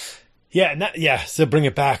 Yeah, so bring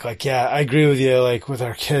it back. Like, yeah, I agree with you, like, with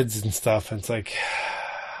our kids and stuff. It's like,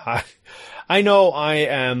 I know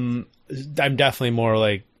I'm definitely more,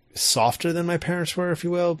 like, softer than my parents were, if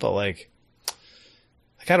you will, but, like,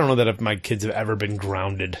 I don't know that if my kids have ever been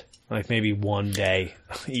grounded, like, maybe one day,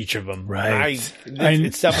 each of them. Right.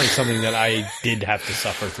 It's definitely something that I did have to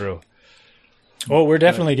suffer through. Well, we're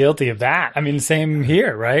definitely guilty of that. I mean, same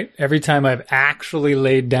here, right? Every time I've actually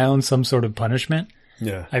laid down some sort of punishment,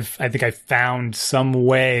 Yeah. I think I found some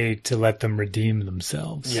way to let them redeem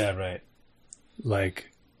themselves. Yeah, right.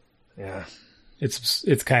 Like, yeah,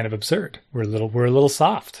 it's kind of absurd. We're a little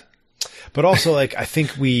soft. But also, like, I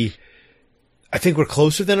think we're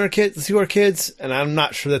closer than our kids to our kids, and I'm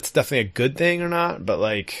not sure that's definitely a good thing or not. But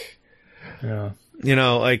like, yeah, you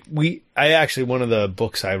know, like one of the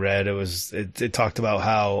books I read, it talked about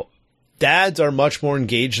how dads are much more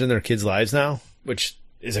engaged in their kids' lives now, which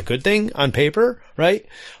is a good thing on paper, right?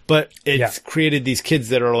 But it's created these kids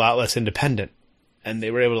that are a lot less independent, and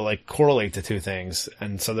they were able to like correlate the two things,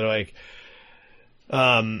 and so they're like,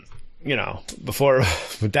 you know, before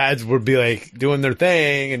dads would be like doing their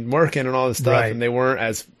thing and working and all this stuff, and they weren't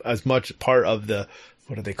as much part of the,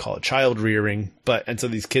 what do they call it, child rearing, and so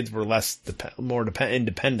these kids were more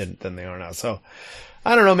independent than they are now. So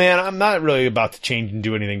I don't know, man. I'm not really about to change and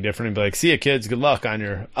do anything different and be like, see ya, kids, good luck on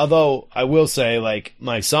your, although I will say, like,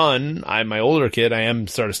 my son, my older kid, I am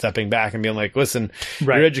sort of stepping back and being like, listen,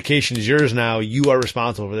 your education is yours now. You are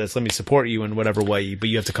responsible for this. Let me support you in whatever way, but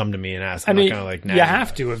you have to come to me and ask. I'm not gonna, like, you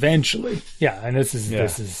have to eventually. Yeah. And this is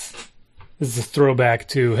a throwback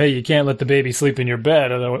to, hey, you can't let the baby sleep in your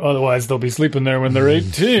bed, otherwise they'll be sleeping there when they're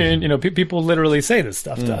 18. You know, people literally say this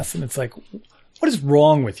stuff to us, and it's like, what is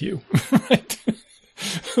wrong with you? Right?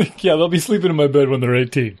 Like, yeah, they'll be sleeping in my bed when they're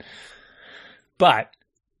 18. But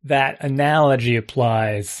that analogy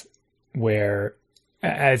applies where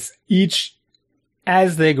as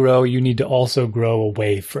they grow, you need to also grow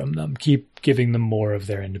away from them. Keep giving them more of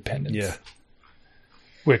their independence. Yeah.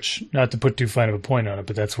 Which, not to put too fine of a point on it,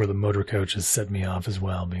 but that's where the motor coach has set me off as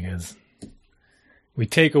well, because we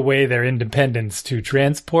take away their independence to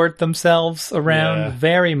transport themselves around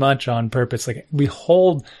very much on purpose. Like,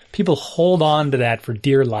 people hold on to that for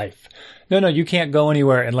dear life. No, you can't go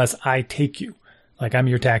anywhere unless I take you. Like, I'm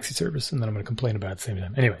your taxi service, and then I'm going to complain about it at the same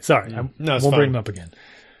time. Anyway, sorry. I won't bring them up again.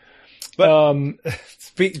 But,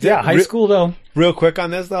 high school though. Real quick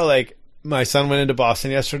on this though, like, my son went into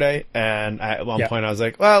Boston yesterday, and at one point I was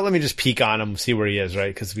like, well, let me just peek on him, see where he is,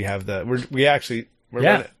 right? Because we have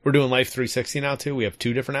we're doing Life 360 now too. We have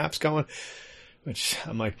 2 different apps going, which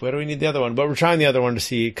I'm like, why do we need the other one? But we're trying the other one to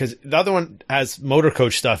see, because the other one has motor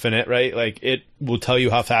coach stuff in it, right? Like, it will tell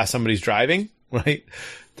you how fast somebody's driving, right?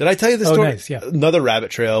 Did I tell you the story? Nice, yeah. Another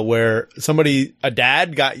rabbit trail where a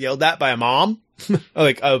dad got yelled at by a mom,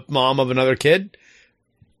 like a mom of another kid,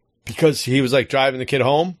 because he was like driving the kid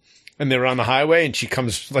home. And they were on the highway, and she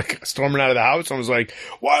comes like storming out of the house and was like,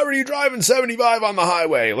 why were you driving 75 on the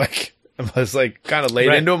highway? Like, I was like kind of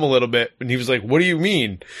laid into him a little bit. And he was like, what do you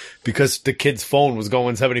mean? Because the kid's phone was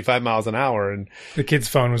going 75 miles an hour. And the kid's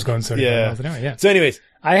phone was going 75 miles an hour. Yeah. So anyways,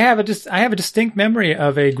 I have a distinct memory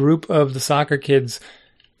of a group of the soccer kids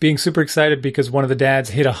being super excited because one of the dads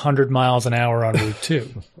hit 100 miles an hour on Route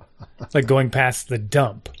 2. It's like going past the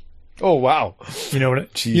dump. Oh, wow. You know what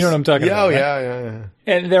I'm talking about? Right? Yeah.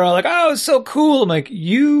 And they're all like, oh, it's so cool. I'm like,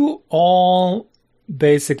 you all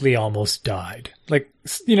basically almost died. Like,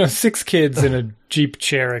 6 kids in a Jeep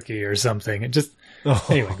Cherokee or something. It just,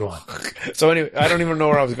 anyway, go on. So anyway, I don't even know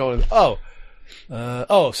where I was going. So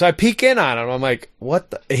I peek in on him. I'm like, what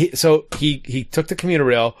the? So he took the commuter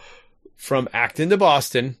rail from Acton to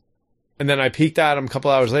Boston. And then I peeked at him a couple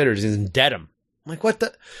hours later. He's in Dedham. I'm like, what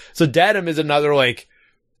the? So Dedham is another, like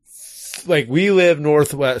we live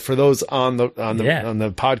northwest, for those on the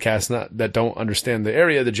podcast that don't understand the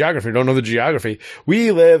area, the geography, don't know the geography.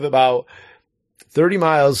 We live about 30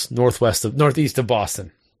 miles northeast of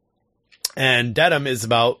Boston. And Dedham is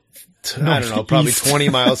about, I don't know, probably 20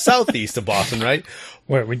 miles southeast of Boston, right?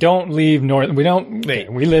 Where we don't leave north,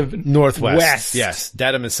 we live northwest. West. Yes.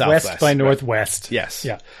 Dedham is southwest. West by northwest. Right? Yes.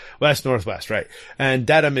 Yeah. West, northwest, right. And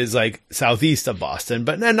Dedham is like southeast of Boston,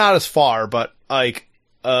 but not as far, but like,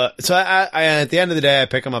 so I at the end of the day, I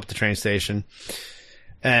pick him up at the train station,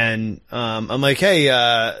 and I'm like, hey,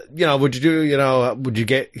 would you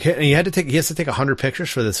get? And he has to take 100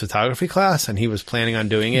 pictures for this photography class, and he was planning on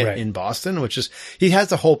doing it in Boston, he has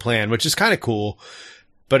the whole plan, which is kind of cool.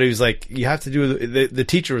 But he was like, you have to do the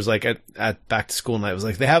teacher was like at back to school night was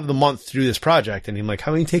like, they have the month to do this project, and he's like,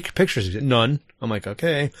 how many take pictures? He said, none. I'm like,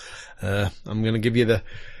 okay, I'm gonna give you the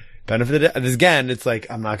benefit of the, again, it's like,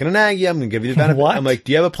 I'm not going to nag you. I'm going to give you the benefit. What? I'm like,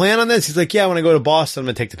 do you have a plan on this? He's like, yeah, when I go to Boston, I'm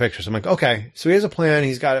going to take the pictures. I'm like, okay. So he has a plan.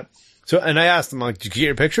 He's got it. So, and I asked him, like, did you get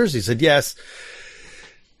your pictures? He said, yes.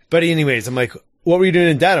 But anyways, I'm like, what were you doing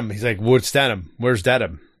in Dedham? He's like, what's Dedham? Where's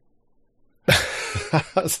Dedham? I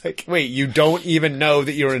was like, wait, you don't even know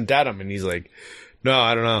that you're in Dedham? And he's like, no,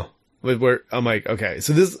 I don't know. I'm like, okay,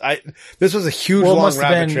 so this was a huge long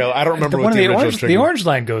rabbit trail. I don't remember what the original the Orange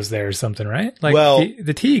Line goes there or something, right? Like,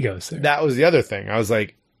 the T goes there. That was the other thing. I was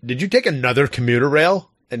like, did you take another commuter rail?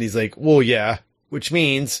 And he's like, well, yeah, which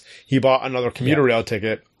means he bought another commuter rail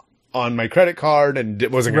ticket on my credit card and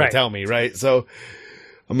wasn't going to tell me, right? So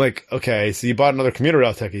I'm like, okay, so you bought another commuter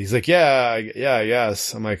rail ticket. He's like,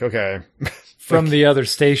 yes. I'm like, okay. From the other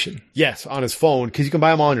station. Yes, on his phone, because you can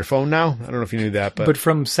buy them all on your phone now. I don't know if you knew that. But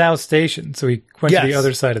from South Station, so he went to the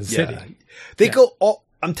other side of the city. They go all...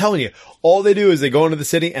 I'm telling you, all they do is they go into the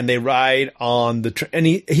city and they ride on the train. And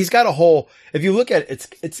he's got a whole, if you look at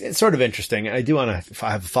it, it's sort of interesting. And I do want to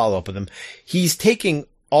have a follow up with him. He's taking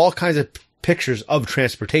all kinds of pictures of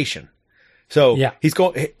transportation. So he's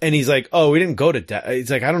going, and he's like, oh, we didn't go to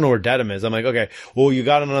he's like, I don't know where Dedham is. I'm like, okay, well, you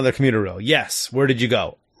got on another commuter rail. Yes. Where did you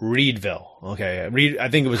go? Reedville. Okay. I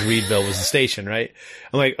think it was Reedville was the station, right?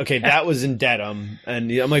 I'm like, okay, that was in Dedham.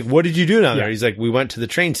 And I'm like, what did you do down there? He's like, we went to the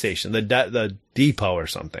train station, the depot or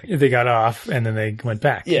something. They got off and then they went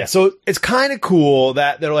back. Yeah. So it's kind of cool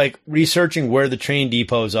that they're like researching where the train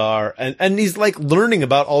depots are. And he's like learning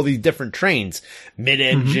about all these different trains,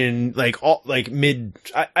 mid-engine,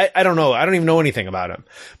 I don't know. I don't even know anything about him,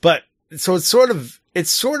 but so it's sort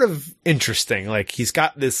of interesting. Like he's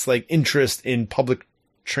got this like interest in public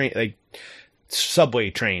train, like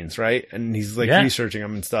subway trains, right? And he's like researching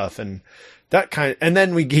them and stuff, and that kind of, and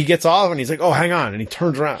then he gets off and he's like, oh, hang on, and he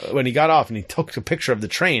turns around when he got off and he took a picture of the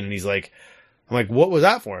train, and he's like, I'm like, what was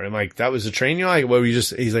that for? I'm like, that was a train, you know? Like, well,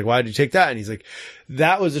 he's like, why did you take that? And he's like,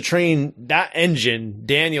 that was a train, that engine.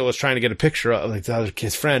 Daniel was trying to get a picture of, like, the other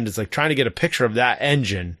his friend is like trying to get a picture of that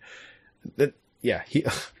engine.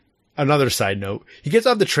 Another side note, he gets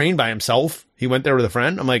off the train by himself. He went there with a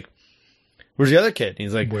friend. I'm like, where's the other kid? And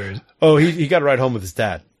he's like, oh, he got to ride home with his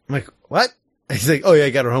dad. I'm like, what? And he's like, oh yeah,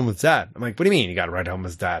 he got to ride home with his dad. I'm like, what do you mean he got to ride home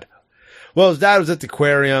with his dad? Well, his dad was at the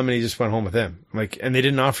aquarium and he just went home with him. I'm like, and they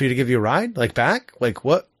didn't offer you to give you a ride? Like back? Like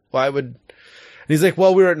what? Why would? And he's like,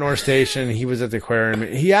 well, we were at North Station. He was at the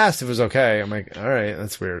aquarium. He asked if it was okay. I'm like, all right,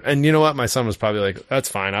 that's weird. And you know what? My son was probably like, that's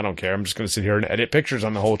fine. I don't care. I'm just going to sit here and edit pictures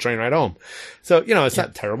on the whole train ride home. So, you know, it's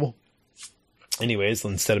not terrible. Anyways,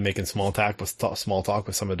 instead of making small talk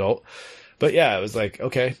with some adult. But yeah, it was like,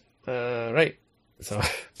 okay, right. So,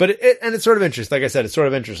 but it's sort of interesting. Like I said, it's sort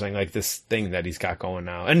of interesting, like this thing that he's got going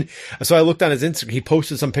now. And so I looked on his Instagram, he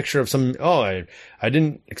posted some picture of some, I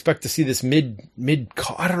didn't expect to see this mid,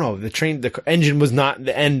 I don't know, the engine was not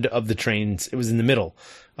the end of the trains. It was in the middle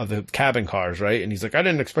of the cabin cars, right? And he's like, I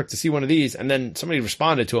didn't expect to see one of these. And then somebody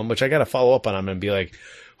responded to him, which I got to follow up on him and be like,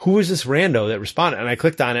 who is this rando that responded? And I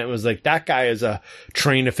clicked on it and it was like, that guy is a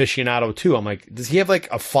train aficionado too. I'm like, does he have like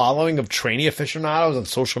a following of trainee aficionados on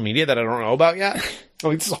social media that I don't know about yet? I'm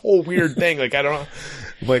like, this is a whole weird thing. Like, I don't know.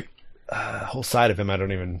 Like, whole side of him, I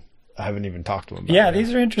haven't even talked to him about. Yeah,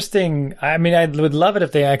 these are interesting. I mean, I would love it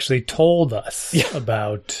if they actually told us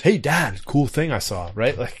about. Hey, Dad, cool thing I saw,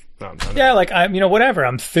 right? Like, no. Yeah, like, whatever.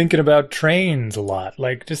 I'm thinking about trains a lot.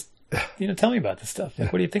 Like, just, tell me about this stuff.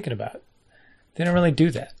 Like, what are you thinking about? They don't really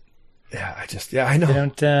do that. Yeah, I know. They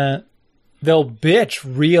don't, they'll bitch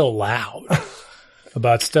real loud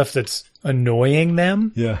about stuff that's annoying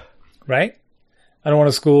them. Yeah. Right? I don't want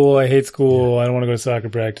to school. I hate school. I don't want to go to soccer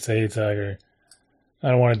practice. I hate soccer. I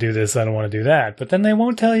don't want to do this. I don't want to do that. But then they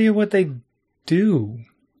won't tell you what they do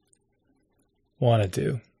want to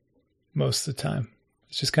do most of the time.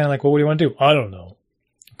 It's just kind of like, well, what do you want to do? I don't know.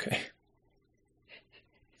 Okay.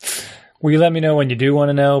 Will you let me know when you do want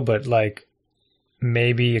to know? But like,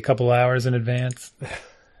 maybe a couple hours in advance.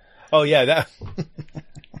 Oh yeah,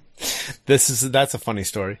 that's a funny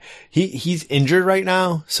story. He's injured right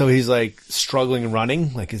now, so he's like struggling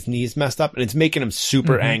running, like his knee's messed up, and it's making him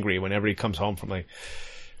super angry whenever he comes home from like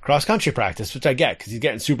cross country practice, which I get because he's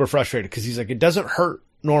getting super frustrated because he's like, it doesn't hurt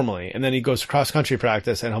normally, and then he goes to cross country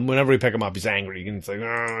practice, and whenever we pick him up, he's angry, and it's like,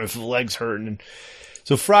 oh, his leg's hurting. And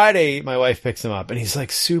so Friday, my wife picks him up, and he's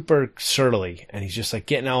like super surly, and he's just like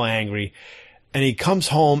getting all angry. And he comes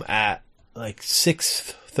home at like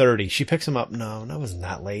 6:30. She picks him up. No, that wasn't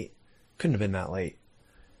that late. Couldn't have been that late.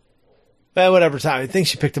 But whatever time. I think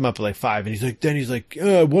she picked him up at like 5. And he's like,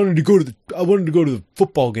 I wanted to go to the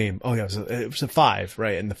football game. Oh yeah, it was at 5,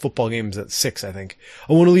 right? And the football game is at 6, I think.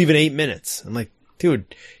 I want to leave in 8 minutes. I'm like,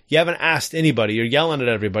 dude, you haven't asked anybody. You're yelling at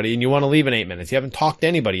everybody and you want to leave in 8 minutes. You haven't talked to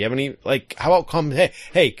anybody. You haven't even, like, how about come,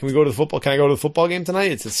 hey, can I go to the football game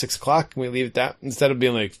tonight? It's at 6 o'clock. Can we leave it that? Instead of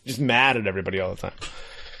being like, just mad at everybody all the time.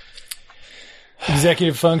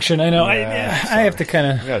 Executive function. I know. Yeah, I have to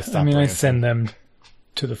kind of, I send them. them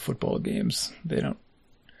to the football games. They don't.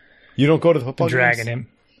 You don't go to the football games? Dragging him.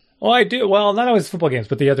 Oh, I do. Well, not always football games,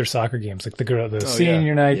 but the other soccer games, like the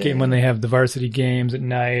senior night game when they have the varsity games at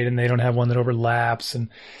night and they don't have one that overlaps. And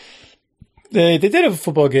they did have a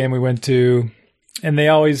football game we went to, and they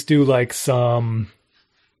always do like some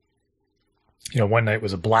one night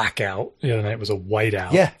was a blackout, the other night was a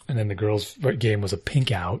whiteout. Yeah. And then the girls' game was a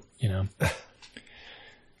pink out,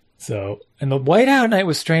 So, and the whiteout night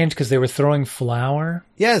was strange because they were throwing flour.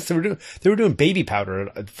 Yes, they were doing baby powder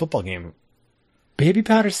at the football game. Baby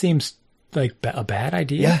powder seems like a bad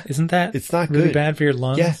idea. Yeah. Isn't that It's not really good. bad for your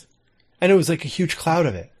lungs? Yeah. And it was like a huge cloud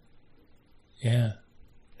of it. Yeah.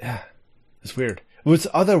 Yeah. It's weird. The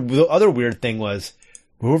other weird thing was,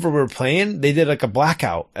 whoever we were playing, they did like a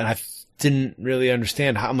blackout, and I didn't really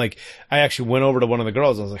understand how. I actually went over to one of the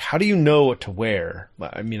girls. I was like, "How do you know what to wear?"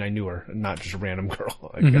 I mean, I knew her, not just a random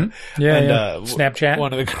girl. Snapchat.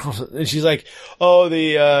 One of the girls, and she's like, "Oh,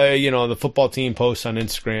 the football team posts on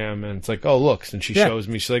Instagram," and it's like, "Oh, look," and she shows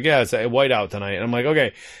me. She's like, "Yeah, it's a whiteout tonight," and I'm like,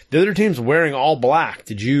 "Okay, the other team's wearing all black.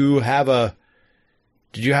 Did you have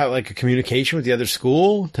like a communication with the other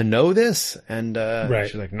school to know this?" And right.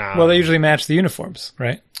 she's like, "Nah." Well, they usually match the uniforms,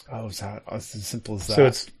 right? Oh, it's as simple as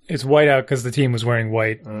that. So it's white out because the team was wearing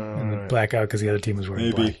white, and the black out because the other team was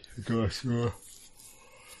wearing black. Gosh,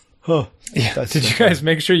 huh? Yeah. Did you guys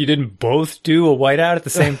make sure you didn't both do a white out at the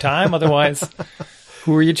same time? Otherwise,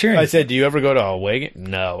 who were you cheering? I said, "Do you ever go to a away game?"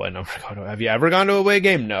 No, I never go to. Have you ever gone to a away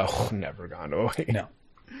game? No, never gone to a away game.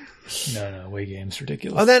 No, away games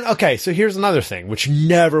ridiculous. Oh, then okay. So here's another thing, which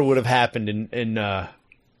never would have happened in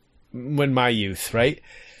when my youth, right?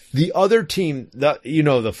 The other team,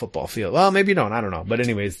 the football field. Well, maybe you don't. I don't know. But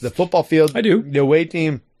anyways, the football field. I do. The away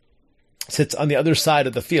team sits on the other side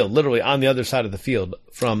of the field, literally on the other side of the field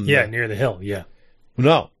from. Near the hill. Yeah.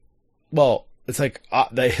 No. Well, it's like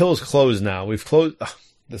the hill's closed now. We've closed.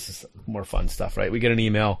 This is more fun stuff, right? We get an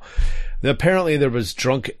email. Apparently there was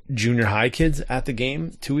drunk junior high kids at the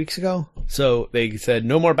game 2 weeks ago. So they said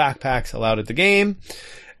no more backpacks allowed at the game.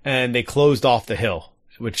 And they closed off the hill,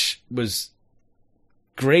 which was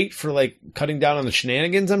great for like cutting down on the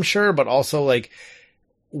shenanigans, I'm sure, but also like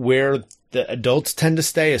where the adults tend to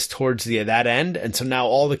stay is towards that end. And so now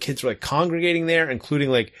all the kids are like congregating there,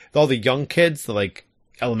 including like all the young kids, the like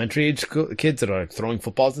elementary age kids that are like throwing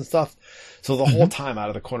footballs and stuff. So the whole time out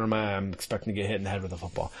of the corner of my eye, I'm expecting to get hit in the head with a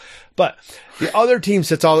football. But the other team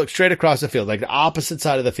sits all straight across the field, like the opposite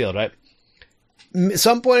side of the field, right? At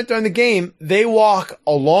some point during the game, they walk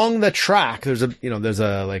along the track. There's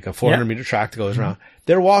a like a 400 meter track that goes around.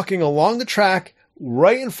 They're walking along the track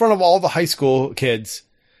right in front of all the high school kids,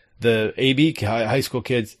 the AB high school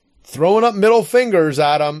kids, throwing up middle fingers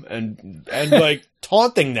at them and like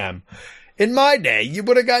taunting them. In my day, you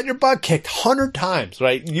would have gotten your butt kicked 100 times,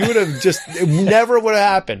 right? You would have it never would have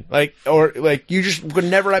happened. You just would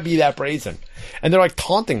never be that brazen. And they're like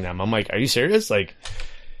taunting them. I'm like, are you serious? Like,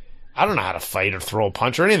 I don't know how to fight or throw a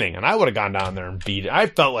punch or anything. And I would have gone down there and beat it. I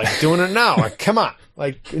felt like doing it now. Like, come on.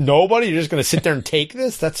 Like, nobody, you're just going to sit there and take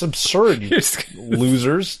this? That's absurd, you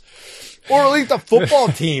losers. Or at least the football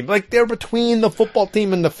team. Like, they're between the football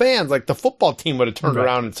team and the fans. Like, the football team would have turned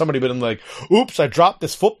around and somebody would have been like, oops, I dropped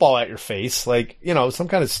this football at your face. Like, some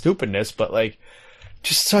kind of stupidness. But, like,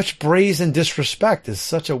 just such brazen disrespect is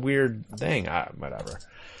such a weird thing. Whatever.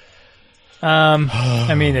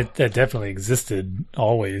 I mean, that definitely existed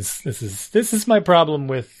always. This is my problem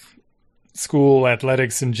with school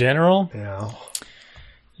athletics in general. Yeah.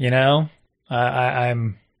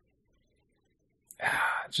 I'm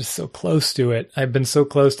just so close to it. I've been so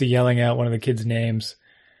close to yelling out one of the kids' names.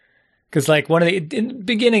 Cause like in the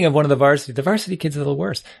beginning of one of the varsity kids are the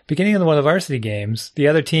worst. Beginning of one of the varsity games, the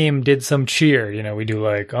other team did some cheer. We do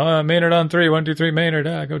like, Maynard on 3, 1, 2, 3,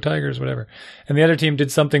 Maynard, go Tigers, whatever. And the other team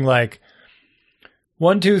did something like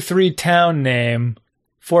 1, 2, 3 town name,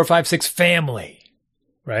 4, 5, 6 family.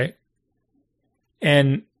 Right?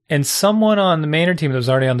 And someone on the Maynard team that was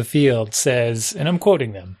already on the field says, and I'm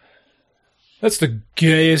quoting them, "That's the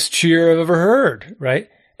gayest cheer I've ever heard," right?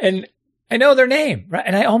 And I know their name, right?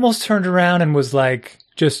 And I almost turned around and was like,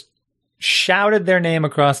 just shouted their name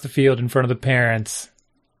across the field in front of the parents,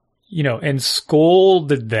 and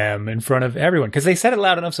scolded them in front of everyone. Because they said it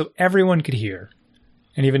loud enough so everyone could hear.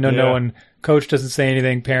 And even though coach doesn't say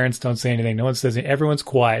anything, parents don't say anything, no one says anything, everyone's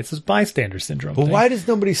quiet. It's this bystander syndrome. But why does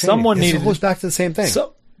nobody say anything? It goes back to the same thing.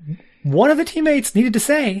 So one of the teammates needed to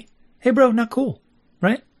say, "Hey, bro, not cool,"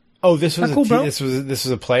 right? Oh, this was cool, bro. This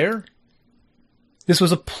was a player? This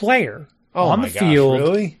was a player on the gosh, field,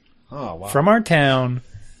 really? Oh, wow. from our town,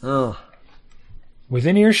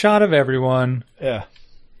 within earshot of everyone. Yeah.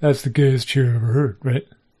 That's the gayest cheer I've ever heard, right?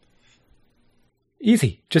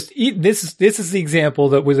 Easy. Just this is the example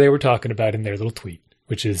that they were talking about in their little tweet,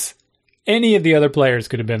 which is any of the other players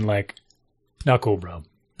could have been like, "Not cool, bro."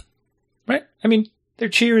 Right? I mean, their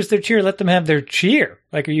cheer is their cheer. Let them have their cheer.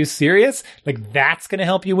 Like, are you serious? Like, that's going to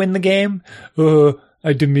help you win the game?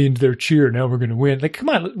 I demeaned their cheer. Now we're going to win. Like, come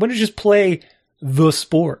on. Why don't you just play the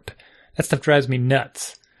sport. That stuff drives me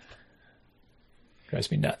nuts.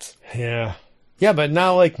 Yeah. Yeah, but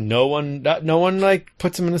now, like, no one, like,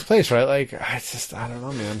 puts him in his place, right? Like, I don't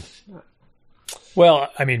know, man. Well,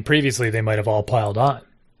 I mean, previously they might have all piled on,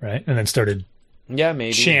 right? And then started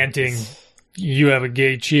maybe chanting, "You have a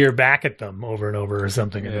gay cheer" back at them over and over or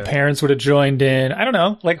something. And the parents would have joined in. I don't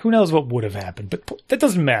know. Like, who knows what would have happened? But that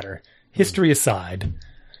doesn't matter. History aside,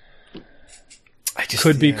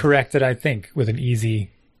 could be corrected, I think, with an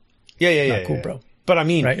easy, not cool, bro. But I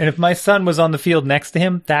mean, right? And if my son was on the field next to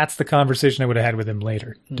him, that's the conversation I would have had with him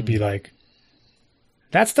later. To be like,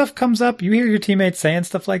 that stuff comes up. You hear your teammates saying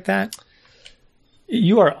stuff like that.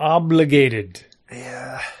 You are obligated,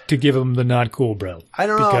 to give them the not cool, bro. I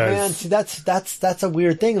don't know, man. See, that's a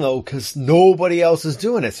weird thing though, because nobody else is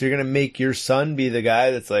doing it. So you're gonna make your son be the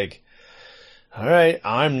guy that's like, all right,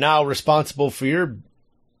 I'm now responsible for your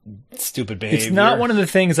stupid behavior. It's not one of the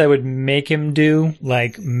things I would make him do,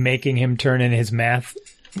 like making him turn in his math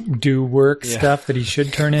do work stuff that he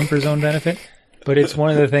should turn in for his own benefit. But it's one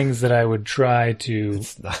of the things that I would try to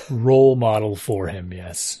role model for him,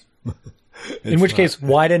 yes. In which case,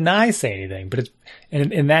 why didn't I say anything? But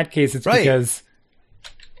in that case, it's because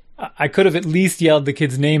I could have at least yelled the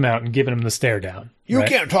kid's name out and given him the stare down. You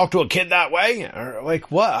can't talk to a kid that way. Or like,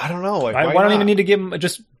 what? I don't know. Like, why don't even need to give him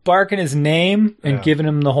just barking his name and giving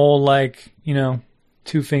him the whole, like,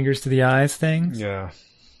 2 fingers to the eyes thing. Yeah.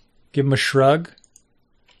 Give him a shrug.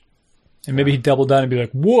 And maybe he'd double down and be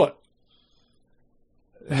like, what?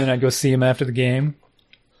 And then I'd go see him after the game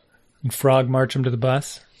and frog march him to the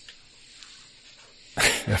bus.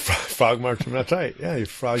 Yeah, frog march him. That's right. Yeah, you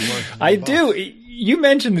frog march him. I do. You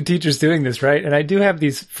mentioned the teachers doing this, right? And I do have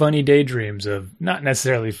these funny daydreams of not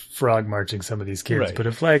necessarily frog marching some of these kids, but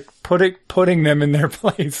of like putting them in their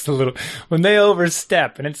place a little when they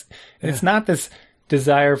overstep. And it's not this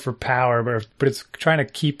desire for power, but it's trying to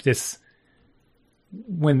keep this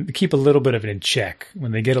keep a little bit of it in check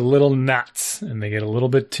when they get a little nuts and they get a little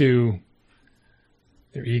bit too.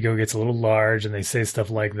 Their ego gets a little large and they say stuff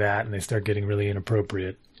like that and they start getting really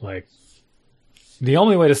inappropriate. Like, the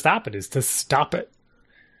only way to stop it is to stop it.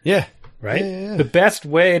 Yeah. Right? Yeah. The best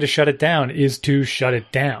way to shut it down is to shut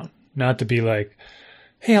it down. Not to be like,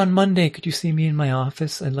 hey, on Monday, could you see me in my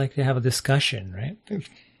office? I'd like to have a discussion, right?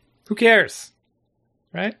 Who cares?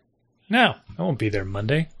 Right? No, I won't be there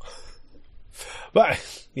Monday. But,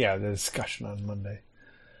 the discussion on Monday.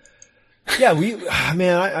 Yeah,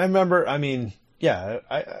 I remember,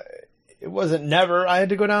 it wasn't never. I had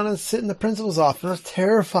to go down and sit in the principal's office. I was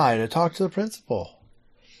terrified to talk to the principal.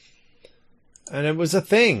 And it was a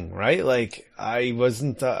thing, right? Like, I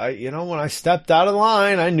wasn't, when I stepped out of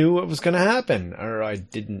line, I knew what was going to happen. Or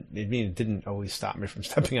it didn't always stop me from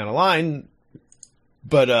stepping out of line.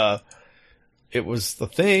 But, it was the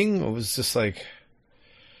thing. It was just like,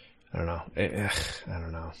 I don't know. I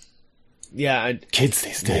don't know. Yeah. Kids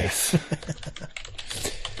these days.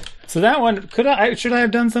 So that one, should I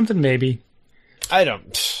have done something? Maybe. I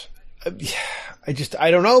don't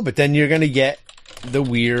know, but then you're going to get the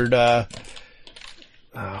weird, hang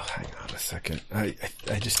on a second. I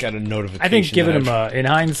just got a notification. I think giving him, in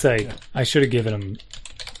hindsight, I should have given him,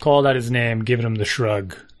 called out his name, given him the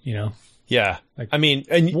shrug, Yeah. Like, I mean,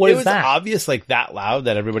 and it was that? obvious, like, that loud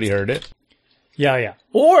that everybody heard it. Yeah.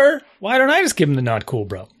 Or, why don't I just give him the not cool,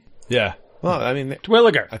 bro? Yeah. Well, I mean,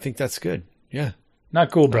 Twilliger. I think that's good. Yeah. Not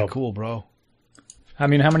cool, bro. Not cool, bro. I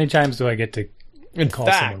mean, how many times do I get to call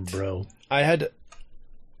someone bro? I had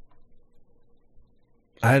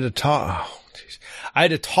to talk. Oh, geez. I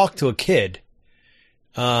had to talk to a kid,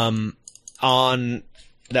 on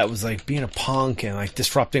that was like being a punk and like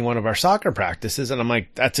disrupting one of our soccer practices, and I'm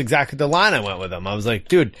like, that's exactly the line I went with him. I was like,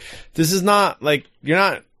 dude, this is not like you're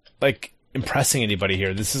not like impressing anybody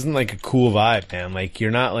here. This isn't like a cool vibe, man. Like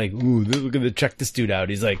you're not like, ooh, check this dude out.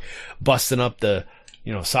 He's like busting up the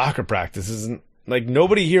soccer practice. This isn't like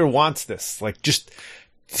nobody here wants this. Like just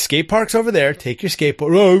skate park's over there. Take your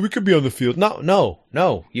skateboard. Oh, we could be on the field.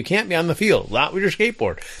 No. You can't be on the field. Not with your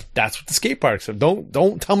skateboard. That's what the skate park's. So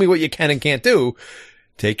don't tell me what you can and can't do.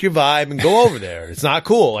 Take your vibe and go over there. It's not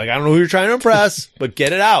cool. Like, I don't know who you're trying to impress, but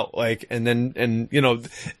get it out. Like, and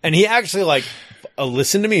he actually like,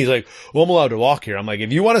 listened to me. He's like, well, I'm allowed to walk here. I'm like,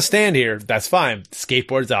 if you want to stand here, that's fine.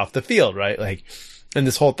 Skateboard's off the field, right? Like, and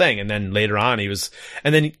this whole thing. And then later on and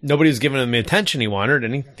then nobody was giving him the attention he wanted,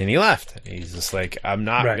 and he left. And he's just like, I'm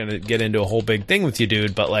not going to get into a whole big thing with you,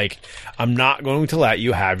 dude, but like, I'm not going to let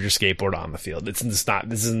you have your skateboard on the field. This is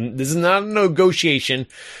not a negotiation.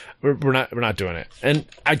 We're not doing it. And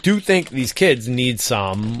I do think these kids need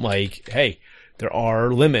some, like, hey, there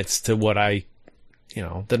are limits to what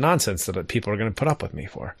the nonsense that people are going to put up with me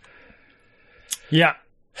for. Yeah.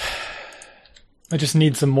 I just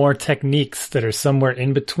need some more techniques that are somewhere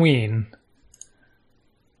in between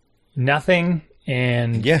nothing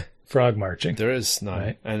and frog marching. There is none.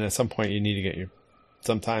 Right. And at some point you need to get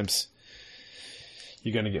sometimes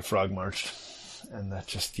you're going to get frog marched. And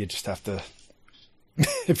you just have to,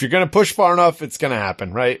 if you're going to push far enough, it's going to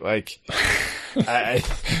happen, right? Like,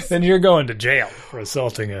 then you're going to jail for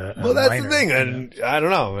assaulting a well, that's minor. the thing. And I don't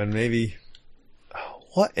know. And maybe,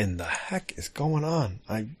 what in the heck is going on?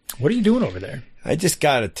 What are you doing over there? I just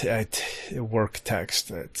got a work text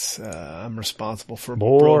that's, I'm responsible for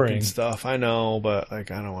Boring broken stuff. I know, but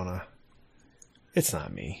like, I don't want to. It's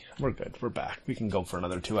not me. We're good. We're back. We can go for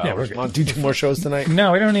another 2 hours. Yeah, we're good. Want to do 2 more shows tonight?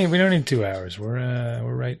 No, we don't need 2 hours. We're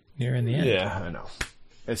right near in the end. Yeah, I know.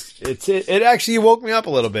 It actually woke me up a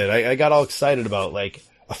little bit. I got all excited about like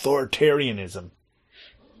authoritarianism.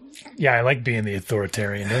 Yeah, I like being the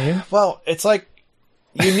authoritarian, don't you? Well, it's like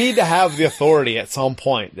you need to have the authority at some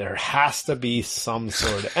point. There has to be some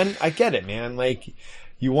sort of, and I get it, man. Like,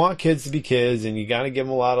 you want kids to be kids, and you got to give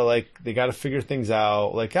them a lot of, like, they got to figure things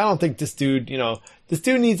out. Like, I don't think this dude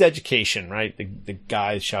needs education, right? The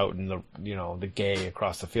guy shouting the gay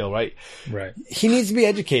across the field, right? Right. He needs to be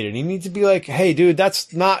educated. He needs to be like, hey, dude,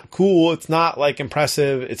 that's not cool. It's not, like,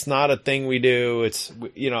 impressive. It's not a thing we do. It's,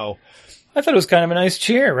 I thought it was kind of a nice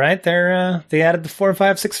cheer, right? They added the 4,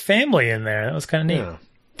 5, 6 family in there. That was kind of neat. Yeah.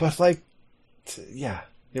 But, like, yeah,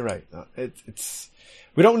 you're right. It's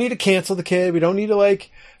we don't need to cancel the kid. We don't need to,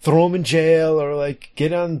 like, throw him in jail or, like,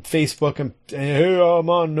 get on Facebook and hey, I'm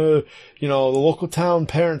on, the local town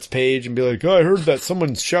parents page and be like, oh, I heard that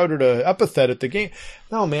someone shouted a epithet at the game.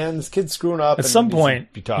 No, man, this kid's screwing up. At some point,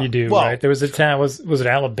 you do, right? There was a town, was it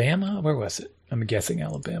Alabama? Where was it? I'm guessing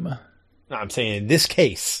Alabama. No, I'm saying in this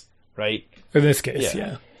case, right? In this case,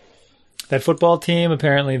 yeah. That football team,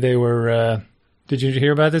 apparently they were, did you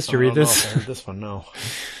hear about this? Did you read this? I heard this one, no.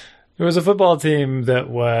 There was a football team that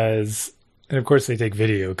was, and of course they take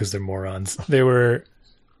video because they're morons. They were.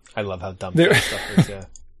 I love how dumb that stuff is, yeah.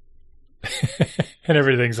 And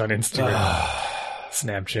everything's on Instagram,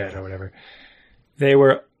 Snapchat, or whatever. They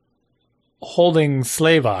were holding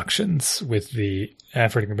slave auctions with the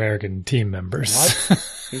African American team members. What?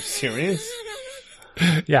 Are you serious?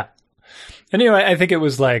 Yeah. Anyway, I think it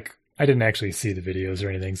was like, I didn't actually see the videos or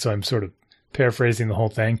anything, so I'm sort of paraphrasing the whole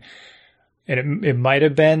thing. And it might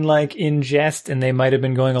have been like in jest and they might have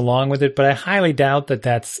been going along with it, but I highly doubt that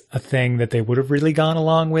that's a thing that they would have really gone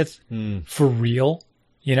along with for real,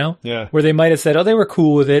 Yeah. Where they might have said, oh, they were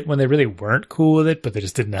cool with it when they really weren't cool with it, but they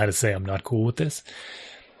just didn't know how to say, I'm not cool with this.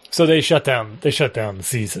 So they shut down the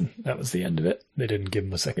season. That was the end of it. They didn't give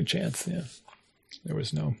them a second chance. Yeah. There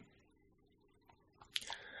was no.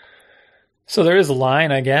 So there is a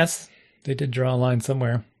line, I guess. They did draw a line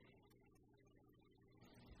somewhere.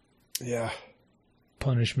 Yeah.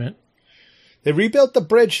 Punishment. They rebuilt the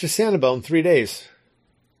bridge to Sanibel in 3 days.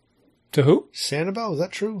 To who? Sanibel, is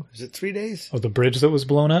that true? Is it 3 days? Oh, the bridge that was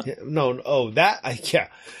blown up? Yeah, no,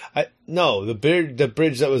 the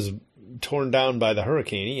bridge that was torn down by the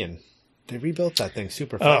Hurricane Ian. They rebuilt that thing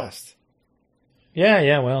super fast.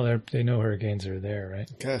 Yeah, well, they know hurricanes are there, right?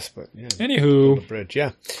 I guess, but yeah. Anywho. The bridge,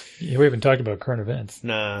 yeah. We haven't talked about current events.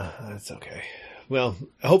 Nah, that's okay. Well,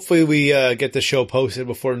 hopefully we get the show posted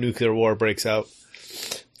before nuclear war breaks out.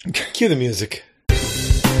 Cue the music.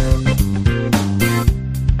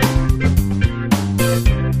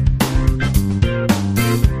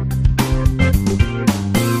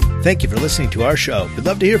 Thank you for listening to our show. We'd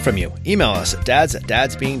love to hear from you. Email us at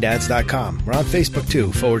dads@dadsbeingdads.com. We're on Facebook too,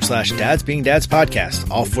 /Dads Being Dads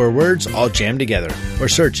Podcast. All 4 words, all jammed together. Or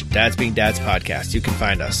search Dads Being Dads Podcast. You can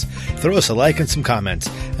find us. Throw us a like and some comments.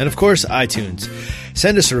 And of course, iTunes.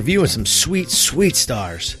 Send us a review and some sweet, sweet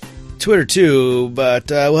stars. Twitter too,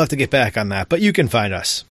 but we'll have to get back on that. But you can find us.